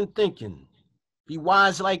stinking thinking. Be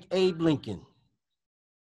wise like Abe Lincoln.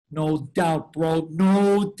 No doubt, bro.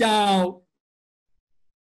 No doubt.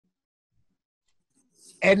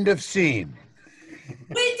 End of scene.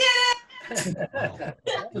 We did it!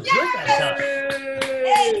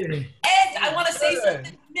 Ed, I want to say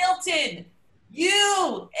something. Milton,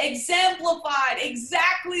 you exemplified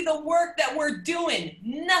exactly the work that we're doing.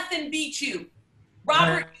 Nothing beats you.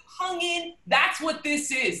 Robert, you hung in. That's what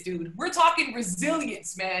this is, dude. We're talking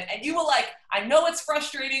resilience, man. And you were like, I know it's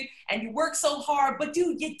frustrating and you work so hard, but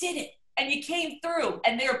dude, you did it and you came through.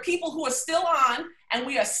 And there are people who are still on and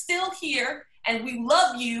we are still here and we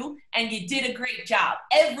love you and you did a great job.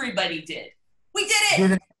 Everybody did. We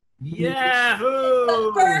did it. Yahoo!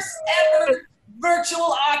 The first ever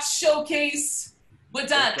virtual arts showcase. We're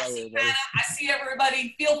done. I see Hannah. I see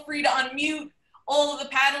everybody. Feel free to unmute all of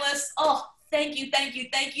the panelists. Oh, thank you, thank you,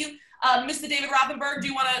 thank you. Mr. David Rothenberg, do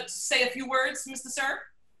you want to say a few words, Mr. Sir?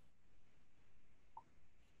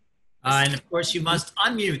 And of course, you must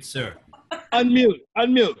unmute, sir. Unmute.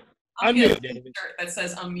 David. That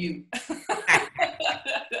says unmute.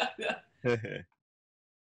 It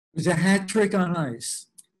was a hat trick on ice.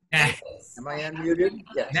 Am I unmuted?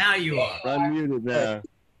 Yes. Now you are. Unmuted now.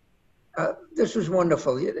 This was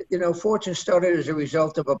wonderful. You know, Fortune started as a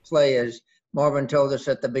result of a play, as Marvin told us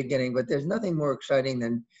at the beginning, but there's nothing more exciting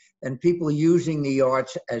than people using the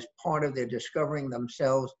arts as part of their discovering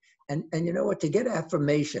themselves. And you know what, to get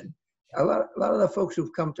affirmation. A lot of the folks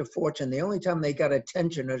who've come to Fortune, the only time they got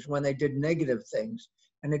attention is when they did negative things.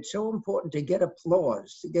 And it's so important to get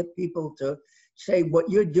applause, to get people to say what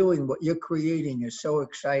you're doing, what you're creating is so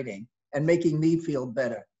exciting and making me feel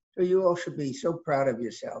better. So you all should be so proud of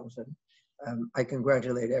yourselves. And I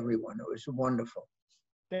congratulate everyone. It was wonderful.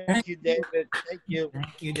 Thank you, David. Thank you.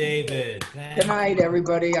 Thank you, David. Good night,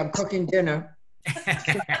 everybody. I'm cooking dinner.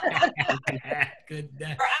 Good.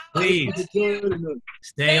 Please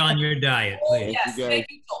stay on your diet, please. Yes, thank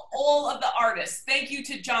you to all of the artists. Thank you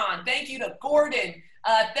to John. Thank you to Gordon.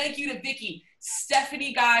 Thank you to Vicky.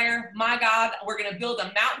 Stephanie Geyer, my God, we're going to build a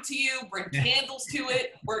mountain to you, bring candles to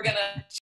it. We're going to